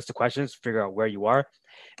you a list of questions, figure out where you are.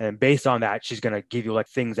 And based on that, she's going to give you like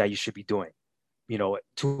things that you should be doing,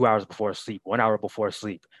 2 hours before sleep, 1 hour before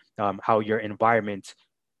sleep, how your environment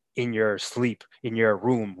in your sleep, in your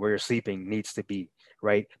room where you're sleeping needs to be,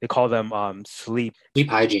 right? They call them sleep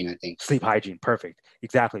hygiene, I think. Sleep hygiene, perfect.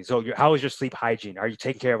 Exactly. So how is your sleep hygiene? Are you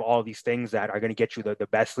taking care of all these things that are going to get you the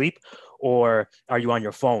best sleep? Or are you on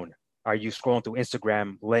your phone? Are you scrolling through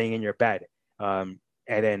Instagram, laying in your bed, and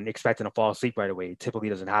then expecting to fall asleep right away? It typically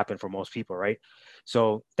doesn't happen for most people, right?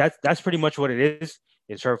 So that's pretty much what it is.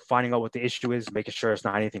 It's her finding out what the issue is, making sure it's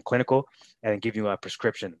not anything clinical, and then give you a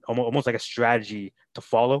prescription, almost like a strategy to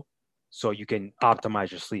follow so you can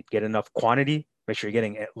optimize your sleep, get enough quantity, make sure you're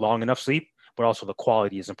getting long enough sleep, but also the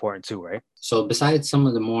quality is important too, right? So besides some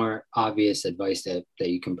of the more obvious advice that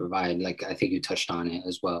you can provide, like I think you touched on it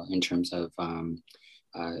as well in terms of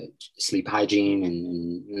sleep hygiene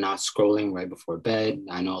and not scrolling right before bed.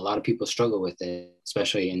 I know a lot of people struggle with it,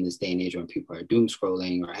 especially in this day and age when people are doom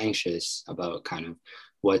scrolling or anxious about kind of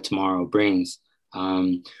what tomorrow brings.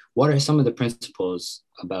 What are some of the principles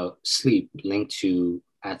about sleep linked to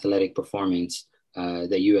athletic performance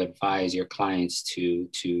that you advise your clients to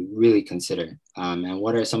really consider? And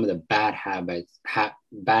what are some of the bad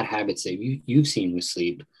habits that you've seen with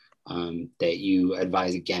sleep that you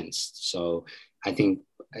advise against? So I think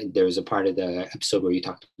there was a part of the episode where you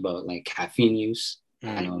talked about like caffeine use.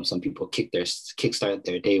 I know some people kickstart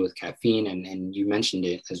their day with caffeine, and you mentioned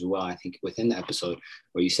it as well, I think within the episode,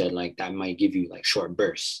 where you said like that might give you like short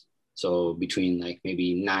bursts. So between like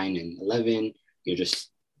maybe 9 and 11, you're just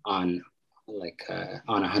on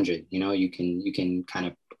 100, you can kind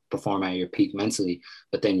of perform at your peak mentally,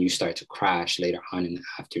 but then you start to crash later on in the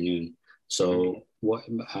afternoon. So what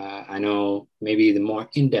I know maybe the more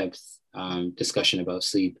in-depth discussion about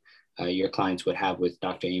sleep your clients would have with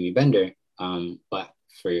Dr. Amy Bender, but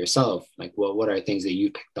for yourself, like what are things that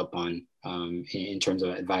you picked up on in terms of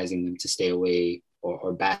advising them to stay away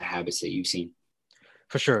or bad habits that you've seen?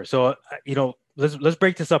 For sure. So let's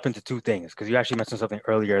break this up into two things, because you actually mentioned something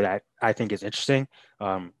earlier that I think is interesting.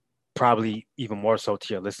 probably even more so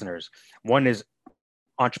to your listeners. One is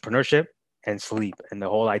entrepreneurship and sleep, and the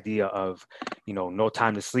whole idea of, no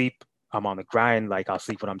time to sleep. I'm on the grind. Like, I'll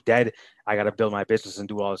sleep when I'm dead. I got to build my business and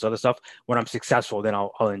do all this other stuff. When I'm successful, then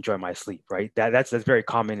I'll enjoy my sleep. Right. That's very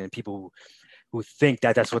common in people who think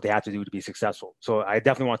that that's what they have to do to be successful. So I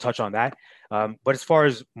definitely want to touch on that. But as far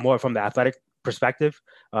as more from the athletic perspective,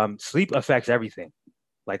 sleep affects everything,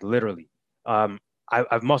 like literally.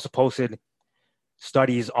 I've also posted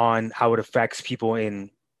studies on how it affects people in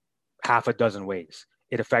half a dozen ways.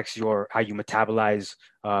 It affects how you metabolize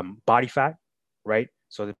body fat, right?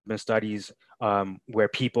 So there've been studies where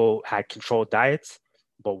people had controlled diets,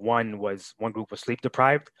 but one group was sleep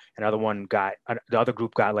deprived, the other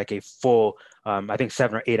group got like a full, I think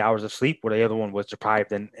 7 or 8 hours of sleep, where the other one was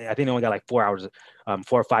deprived, and I think they only got like 4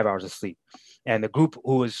 or 5 hours of sleep. And the group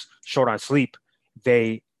who was short on sleep,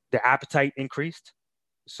 their appetite increased,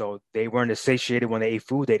 so they weren't satiated when they ate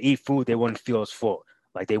food. They'd eat food, they wouldn't feel as full.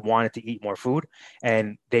 Like, they wanted to eat more food,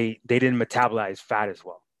 and they didn't metabolize fat as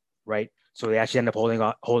well, right? So they actually end up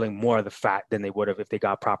holding more of the fat than they would have if they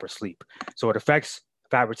got proper sleep. So it affects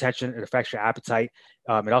fat retention. It affects your appetite.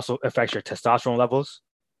 It also affects your testosterone levels,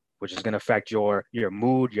 which is going to affect your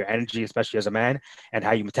mood, your energy, especially as a man, and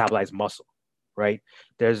how you metabolize muscle, right?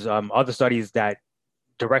 There's other studies that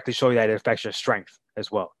directly show you that it affects your strength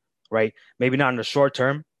as well, right? Maybe not in the short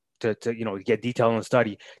term, to get detail in the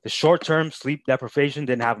study. The short-term sleep deprivation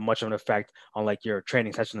didn't have much of an effect on like your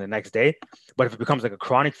training session the next day. But if it becomes like a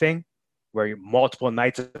chronic thing, where you're multiple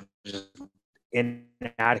nights of just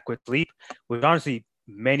inadequate sleep, which honestly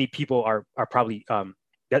many people are probably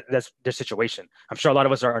that's their situation. I'm sure a lot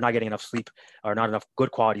of us are not getting enough sleep, or not enough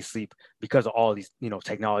good quality sleep, because of all these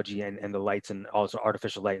technology and the lights and also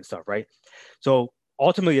artificial light and stuff, right? So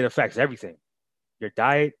ultimately it affects everything: your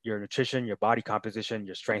diet, your nutrition, your body composition,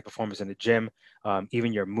 your strength performance in the gym,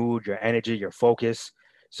 even your mood, your energy, your focus.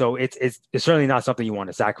 So it's certainly not something you want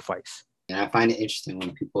to sacrifice. And I find it interesting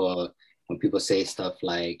when people say stuff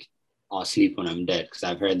like, "I'll sleep when I'm dead," because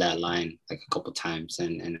I've heard that line like a couple times,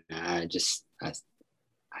 and I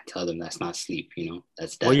tell them that's not sleep,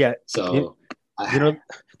 that's death. Well, yeah. So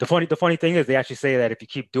the funny thing is, they actually say that if you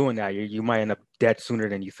keep doing that, you might end up dead sooner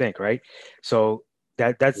than you think, right? So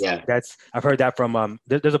that's I've heard that from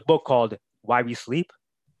there's a book called Why We Sleep,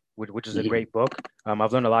 which is a great book.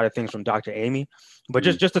 I've learned a lot of things from Dr. Amy, but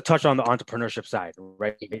just to touch on the entrepreneurship side,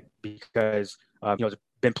 right? Because there's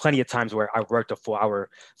been plenty of times where I worked a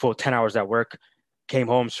full 10 hours at work, came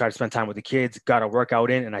home, tried to spend time with the kids, got a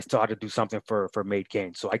workout in, and I still had to do something for Made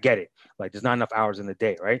Gains. So I get it. Like, there's not enough hours in the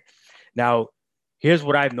day, right? Now, here's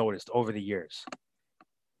what I've noticed over the years.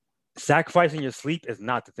 Sacrificing your sleep is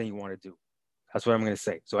not the thing you want to do. That's what I'm going to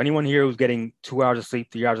say. So anyone here who's getting 2 hours of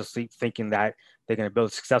sleep, 3 hours of sleep, thinking that they're going to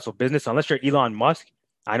build a successful business, unless you're Elon Musk.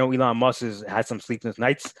 I know Elon Musk has had some sleepless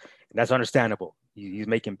nights, and that's understandable. He's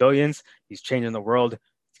making billions. He's changing the world.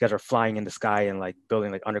 These guys are flying in the sky and like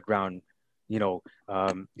building like underground,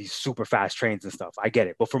 these super fast trains and stuff. I get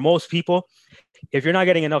it. But for most people, if you're not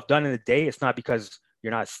getting enough done in a day, it's not because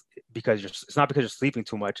you're sleeping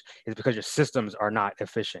too much. It's because your systems are not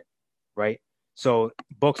efficient, right? So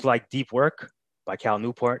books like Deep Work by Cal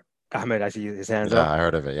Newport. Ahmed, I see his hands up. Yeah, I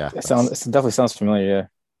heard of it. Yeah, it definitely sounds familiar. Yeah,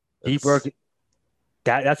 Deep Work.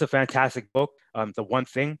 That's a fantastic book. The One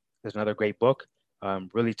Thing is another great book.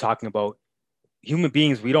 Really talking about human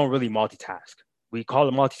beings. We don't really multitask. We call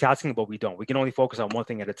it multitasking, but we don't. We can only focus on one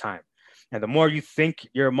thing at a time. And the more you think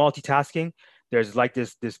you're multitasking, there's like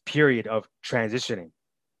this period of transitioning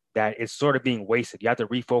that is sort of being wasted. You have to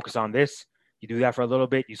refocus on this. You do that for a little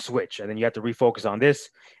bit, you switch, and then you have to refocus on this,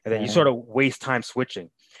 and then you sort of waste time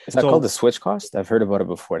switching. Is that called the switch cost? I've heard about it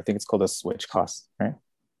before. I think it's called a switch cost, right?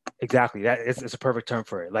 Exactly. It's a perfect term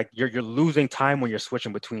for it. Like, you're losing time when you're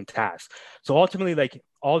switching between tasks. So ultimately, like,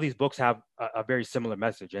 all these books have a very similar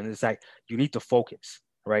message, and it's like you need to focus,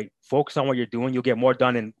 right? Focus on what you're doing. You'll get more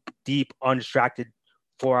done in deep, undistracted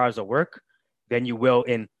 4 hours of work than you will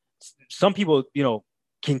in some people,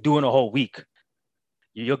 can do in a whole week.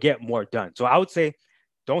 You'll get more done. So I would say,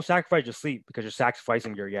 don't sacrifice your sleep, because you're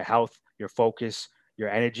sacrificing your health, your focus, your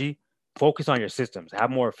energy. Focus on your systems. Have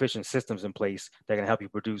more efficient systems in place that can help you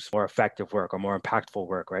produce more effective work or more impactful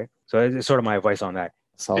work, right? So it's sort of my advice on that.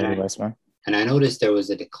 Solid advice, man. And I noticed there was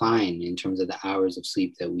a decline in terms of the hours of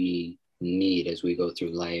sleep that we need as we go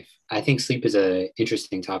through life. I think sleep is an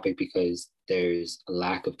interesting topic because there's a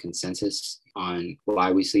lack of consensus on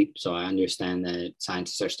why we sleep. So I understand that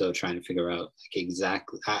scientists are still trying to figure out like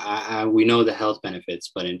exactly, we know the health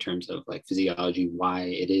benefits, but in terms of like physiology, why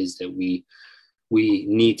it is that we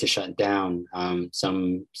need to shut down.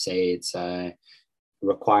 Some say it's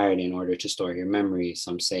required in order to store your memory.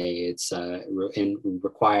 Some say it's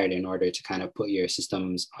required in order to kind of put your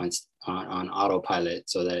systems on autopilot,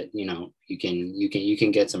 so that you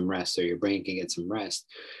can get some rest, or your brain can get some rest.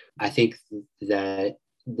 I think that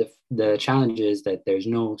the challenge is that there's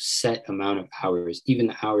no set amount of hours. Even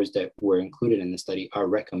the hours that were included in the study are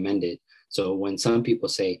recommended. So when some people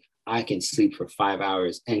say, I can sleep for 5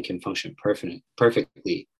 hours and can function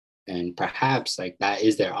perfectly, and perhaps like that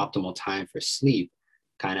is their optimal time for sleep,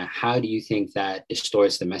 kind of how do you think that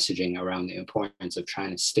distorts the messaging around the importance of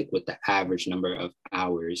trying to stick with the average number of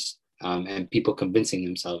hours, and people convincing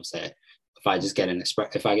themselves that if I just get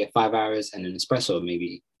if I get 5 hours and an espresso,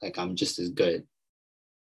 maybe like I'm just as good.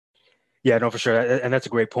 Yeah, no, for sure. And that's a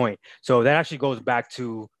great point. So that actually goes back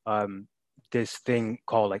to this thing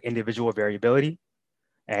called like individual variability.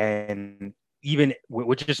 And even,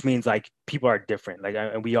 which just means like people are different. Like,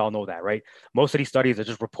 and we all know that, right? Most of these studies are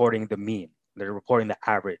just reporting the mean. They're reporting the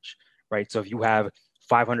average, right? So if you have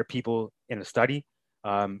 500 people in a study,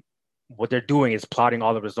 what they're doing is plotting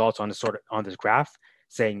all the results on this graph,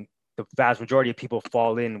 saying the vast majority of people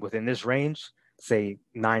fall within this range, say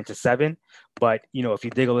 9 to 7. But if you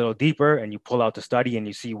dig a little deeper and you pull out the study and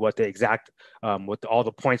you see what the exact what all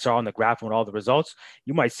the points are on the graph and all the results,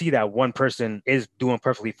 you might see that one person is doing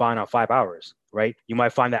perfectly fine on 5 hours, right? You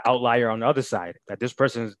might find that outlier on the other side, that this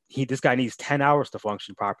guy needs 10 hours to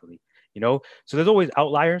function properly. So there's always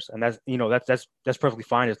outliers, and that's perfectly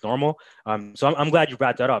fine. It's normal. So I'm glad you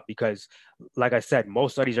brought that up, because like I said,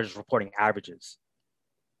 most studies are just reporting averages.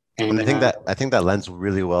 And I think that lends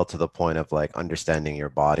really well to the point of like understanding your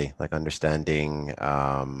body, like understanding,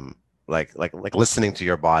 like listening to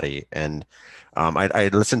your body. And I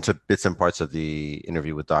listened to bits and parts of the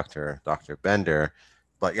interview with Dr. Bender,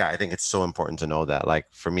 but yeah, I think it's so important to know that, like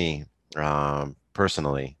for me,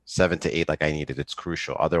 personally, 7 to 8, like I need it. It's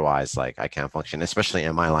crucial. Otherwise, like I can't function, especially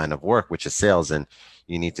in my line of work, which is sales, and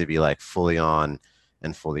you need to be like fully on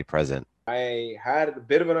and fully present. I had a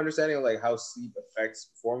bit of an understanding of like how sleep affects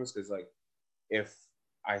performance, because like if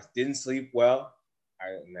I didn't sleep well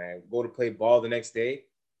and I go to play ball the next day,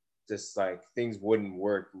 just like things wouldn't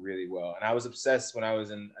work really well. And I was obsessed when I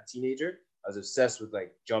was a teenager. I was obsessed with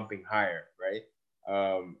like jumping higher, right?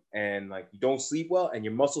 And like you don't sleep well and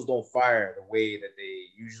your muscles don't fire the way that they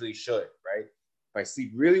usually should, right? If I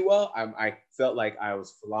sleep really well, I felt like I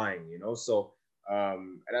was flying, So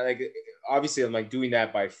and I like, obviously I'm like doing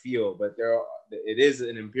that by feel, but it is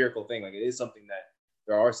an empirical thing. Like it is something that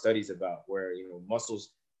there are studies about, where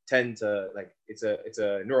muscles tend to, like, it's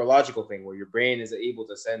a neurological thing where your brain is able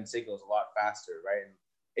to send signals a lot faster, right? And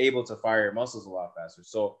able to fire your muscles a lot faster.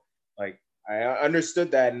 So like I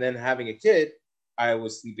understood that, and then having a kid, I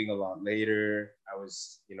was sleeping a lot later. I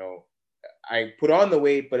was, I put on the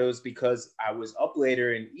weight, but it was because I was up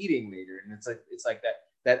later and eating later. And it's like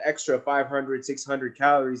that extra 500, 600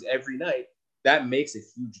 calories every night, that makes a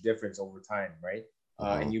huge difference over time, right?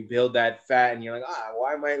 And you build that fat and you're like,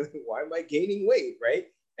 why am I gaining weight, right?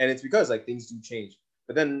 And it's because like things do change.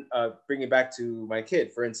 But then bring it back to my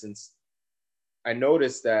kid, for instance, I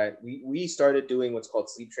noticed that we started doing what's called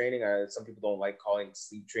sleep training. Some people don't like calling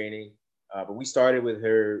sleep training, but we started with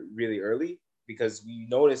her really early, because we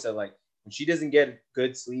noticed that like when she doesn't get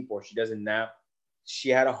good sleep or she doesn't nap, she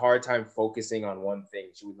had a hard time focusing on one thing.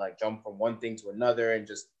 She would like jump from one thing to another and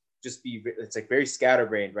just be, it's like very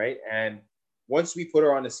scatterbrained, right? And once we put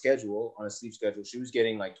her on a sleep schedule, she was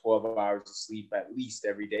getting like 12 hours of sleep at least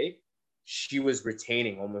every day. She was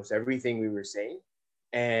retaining almost everything we were saying.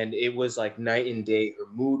 And it was like night and day. Her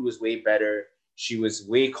mood was way better. She was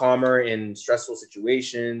way calmer in stressful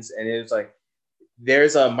situations. And it was like,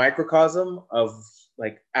 there's a microcosm of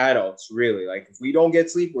like adults, really. Like if we don't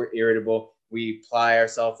get sleep, we're irritable. We ply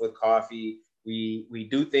ourselves with coffee. We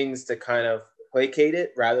do things to kind of placate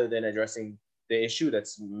it rather than addressing the issue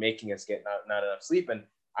that's making us get not enough sleep. And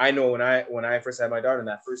I know when I first had my daughter in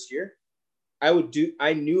that first year,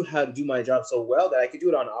 I knew how to do my job so well that I could do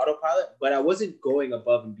it on autopilot, but I wasn't going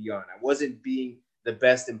above and beyond. I wasn't being the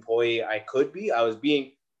best employee I could be. I was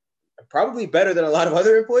being probably better than a lot of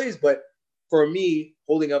other employees, but for me,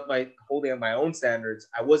 holding up my own standards,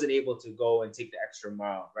 I wasn't able to go and take the extra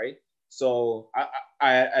mile, right? So I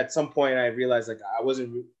at some point I realized like I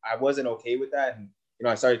wasn't okay with that, and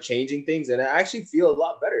I started changing things, and I actually feel a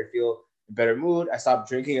lot better. I feel in better mood. I stopped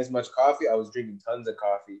drinking as much coffee. I was drinking tons of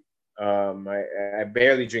coffee. I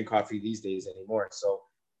barely drink coffee these days anymore. So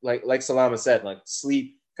like Salama said, like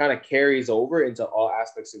sleep kind of carries over into all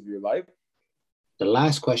aspects of your life. The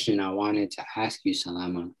last question I wanted to ask you,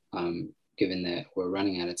 Salama, given that we're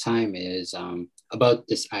running out of time, is about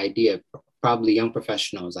this idea. Probably young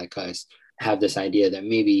professionals like us have this idea that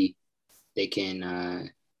maybe they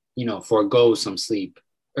can, forego some sleep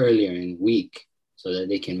earlier in the week so that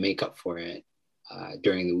they can make up for it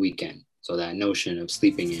during the weekend. So that notion of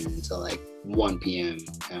sleeping in until like 1 p.m.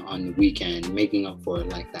 On the weekend, making up for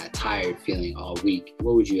like that tired feeling all week.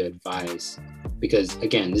 What would you advise? Because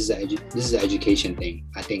again, this is an education thing.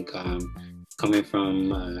 I think coming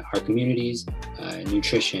from our communities,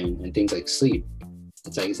 nutrition and things like sleep,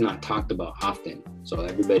 it's like it's not talked about often. So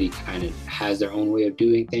everybody kind of has their own way of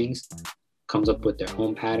doing things, comes up with their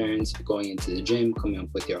own patterns, going into the gym, coming up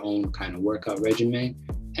with their own kind of workout regimen,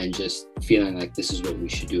 and just feeling like this is what we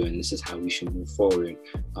should do and this is how we should move forward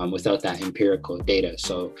without that empirical data.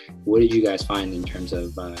 So what did you guys find in terms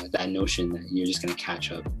of that notion that you're just going to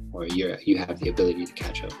catch up, or you have the ability to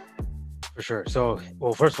catch up? For sure. So,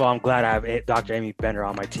 well, first of all, I'm glad I have Dr. Amy Bender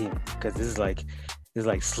on my team, because this is like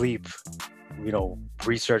sleep,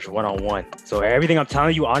 research 101. So everything I'm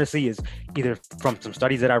telling you, honestly, is either from some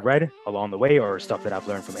studies that I've read along the way or stuff that I've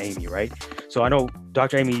learned from Amy, right? So I know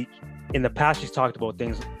Dr. Amy, in the past, she's talked about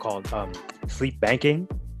things called sleep banking,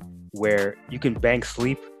 where you can bank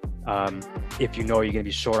sleep if you know you're going to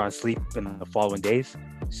be short on sleep in the following days.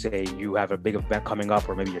 Say you have a big event coming up,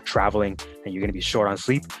 or maybe you're traveling and you're going to be short on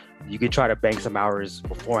sleep. You could try to bank some hours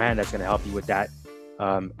beforehand. That's going to help you with that.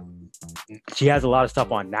 She has a lot of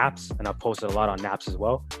stuff on naps, and I've posted a lot on naps as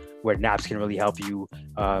well, where naps can really help you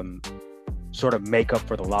sort of make up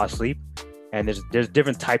for the lost sleep. And there's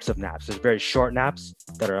different types of naps. There's very short naps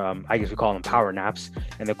that are, I guess we call them power naps.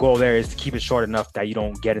 And the goal there is to keep it short enough that you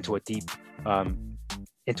don't get into a deep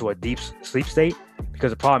sleep state.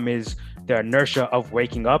 Because the problem is the inertia of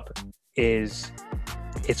waking up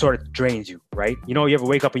it sort of drains you, right? You ever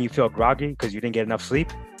wake up and you feel groggy because you didn't get enough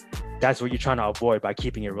sleep? That's what you're trying to avoid by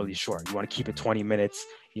keeping it really short. You want to keep it 20 minutes,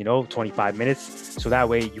 25 minutes. So that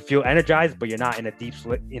way you feel energized, but you're not in a deep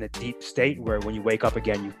state where when you wake up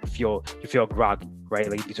again, you feel groggy, right?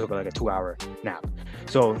 Like you took like a 2-hour nap.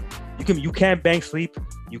 So you can bank sleep.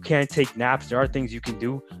 You can take naps. There are things you can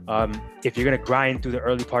do. If you're going to grind through the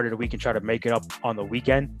early part of the week and try to make it up on the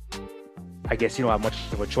weekend, I guess you don't have much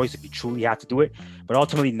of a choice if you truly have to do it. But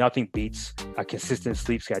ultimately, nothing beats a consistent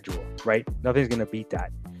sleep schedule, right? Nothing's going to beat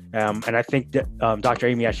that. And I think that Dr.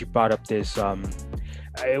 Amy actually brought up this.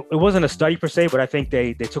 It wasn't a study per se, but I think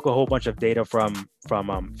they took a whole bunch of data from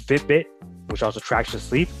Fitbit, which also tracks your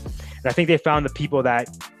sleep. And I think they found the people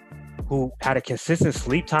who had a consistent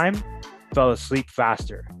sleep time fell asleep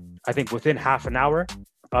faster. I think within half an hour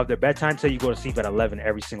of their bedtime. Say you go to sleep at 11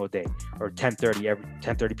 every single day, or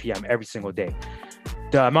 10:30 p.m. every single day.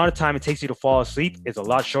 The amount of time it takes you to fall asleep is a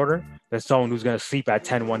lot shorter than someone who's going to sleep at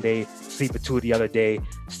 10 one day, sleep at 2 the other day,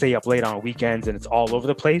 stay up late on weekends, and it's all over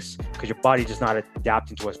the place because your body just not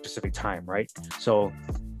adapting to a specific time, right? So,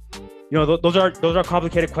 those are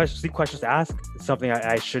complicated sleep questions to ask. It's something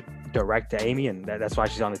I should direct to Amy, and that's why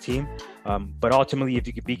she's on the team. But ultimately, if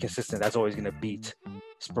you can be consistent, that's always going to beat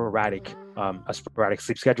a sporadic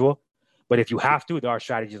sleep schedule. But if you have to, there are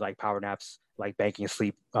strategies like power naps, like banking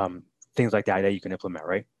sleep, things like that you can implement,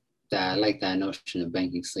 right? I like that notion of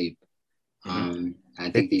banking sleep. I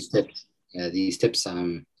think these tips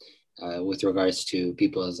with regards to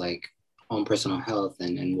people's like own personal health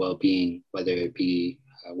and well-being, whether it be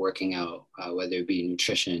working out, whether it be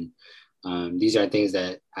nutrition, these are things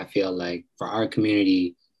that I feel like for our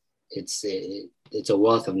community, it's a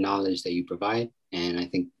wealth of knowledge that you provide, and I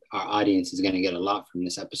think our audience is going to get a lot from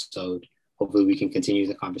this episode. Hopefully we can continue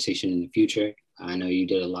the conversation in the future. I know you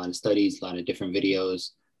did a lot of studies, a lot of different videos.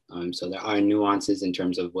 So there are nuances in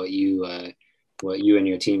terms of what you and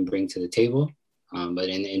your team bring to the table. But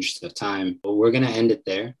in the interest of time, we're going to end it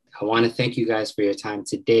there. I want to thank you guys for your time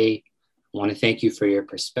today. I want to thank you for your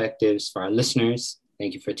perspectives. For our listeners,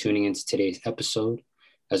 thank you for tuning into today's episode.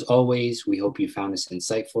 As always, we hope you found this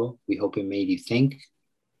insightful. We hope it made you think.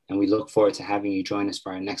 And we look forward to having you join us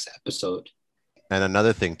for our next episode. And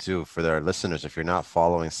another thing too, for our listeners, if you're not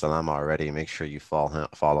following Salama already, make sure you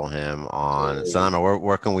follow him on Salama.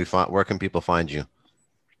 Where can people find you?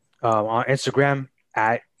 On Instagram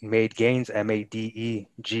at Made Gains, MadeGains. You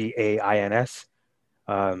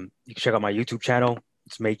can check out my YouTube channel.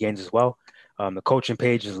 It's Made Gains as well. The coaching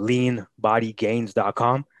page is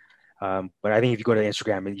leanbodygains.com. But I think if you go to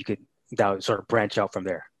Instagram, you could sort of branch out from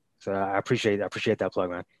there. So I appreciate that plug,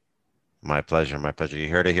 man. My pleasure. You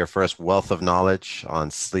heard it here first. Wealth of knowledge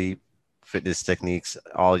on sleep, fitness techniques,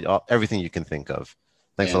 all everything you can think of.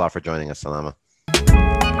 Thanks a lot for joining us, Salama.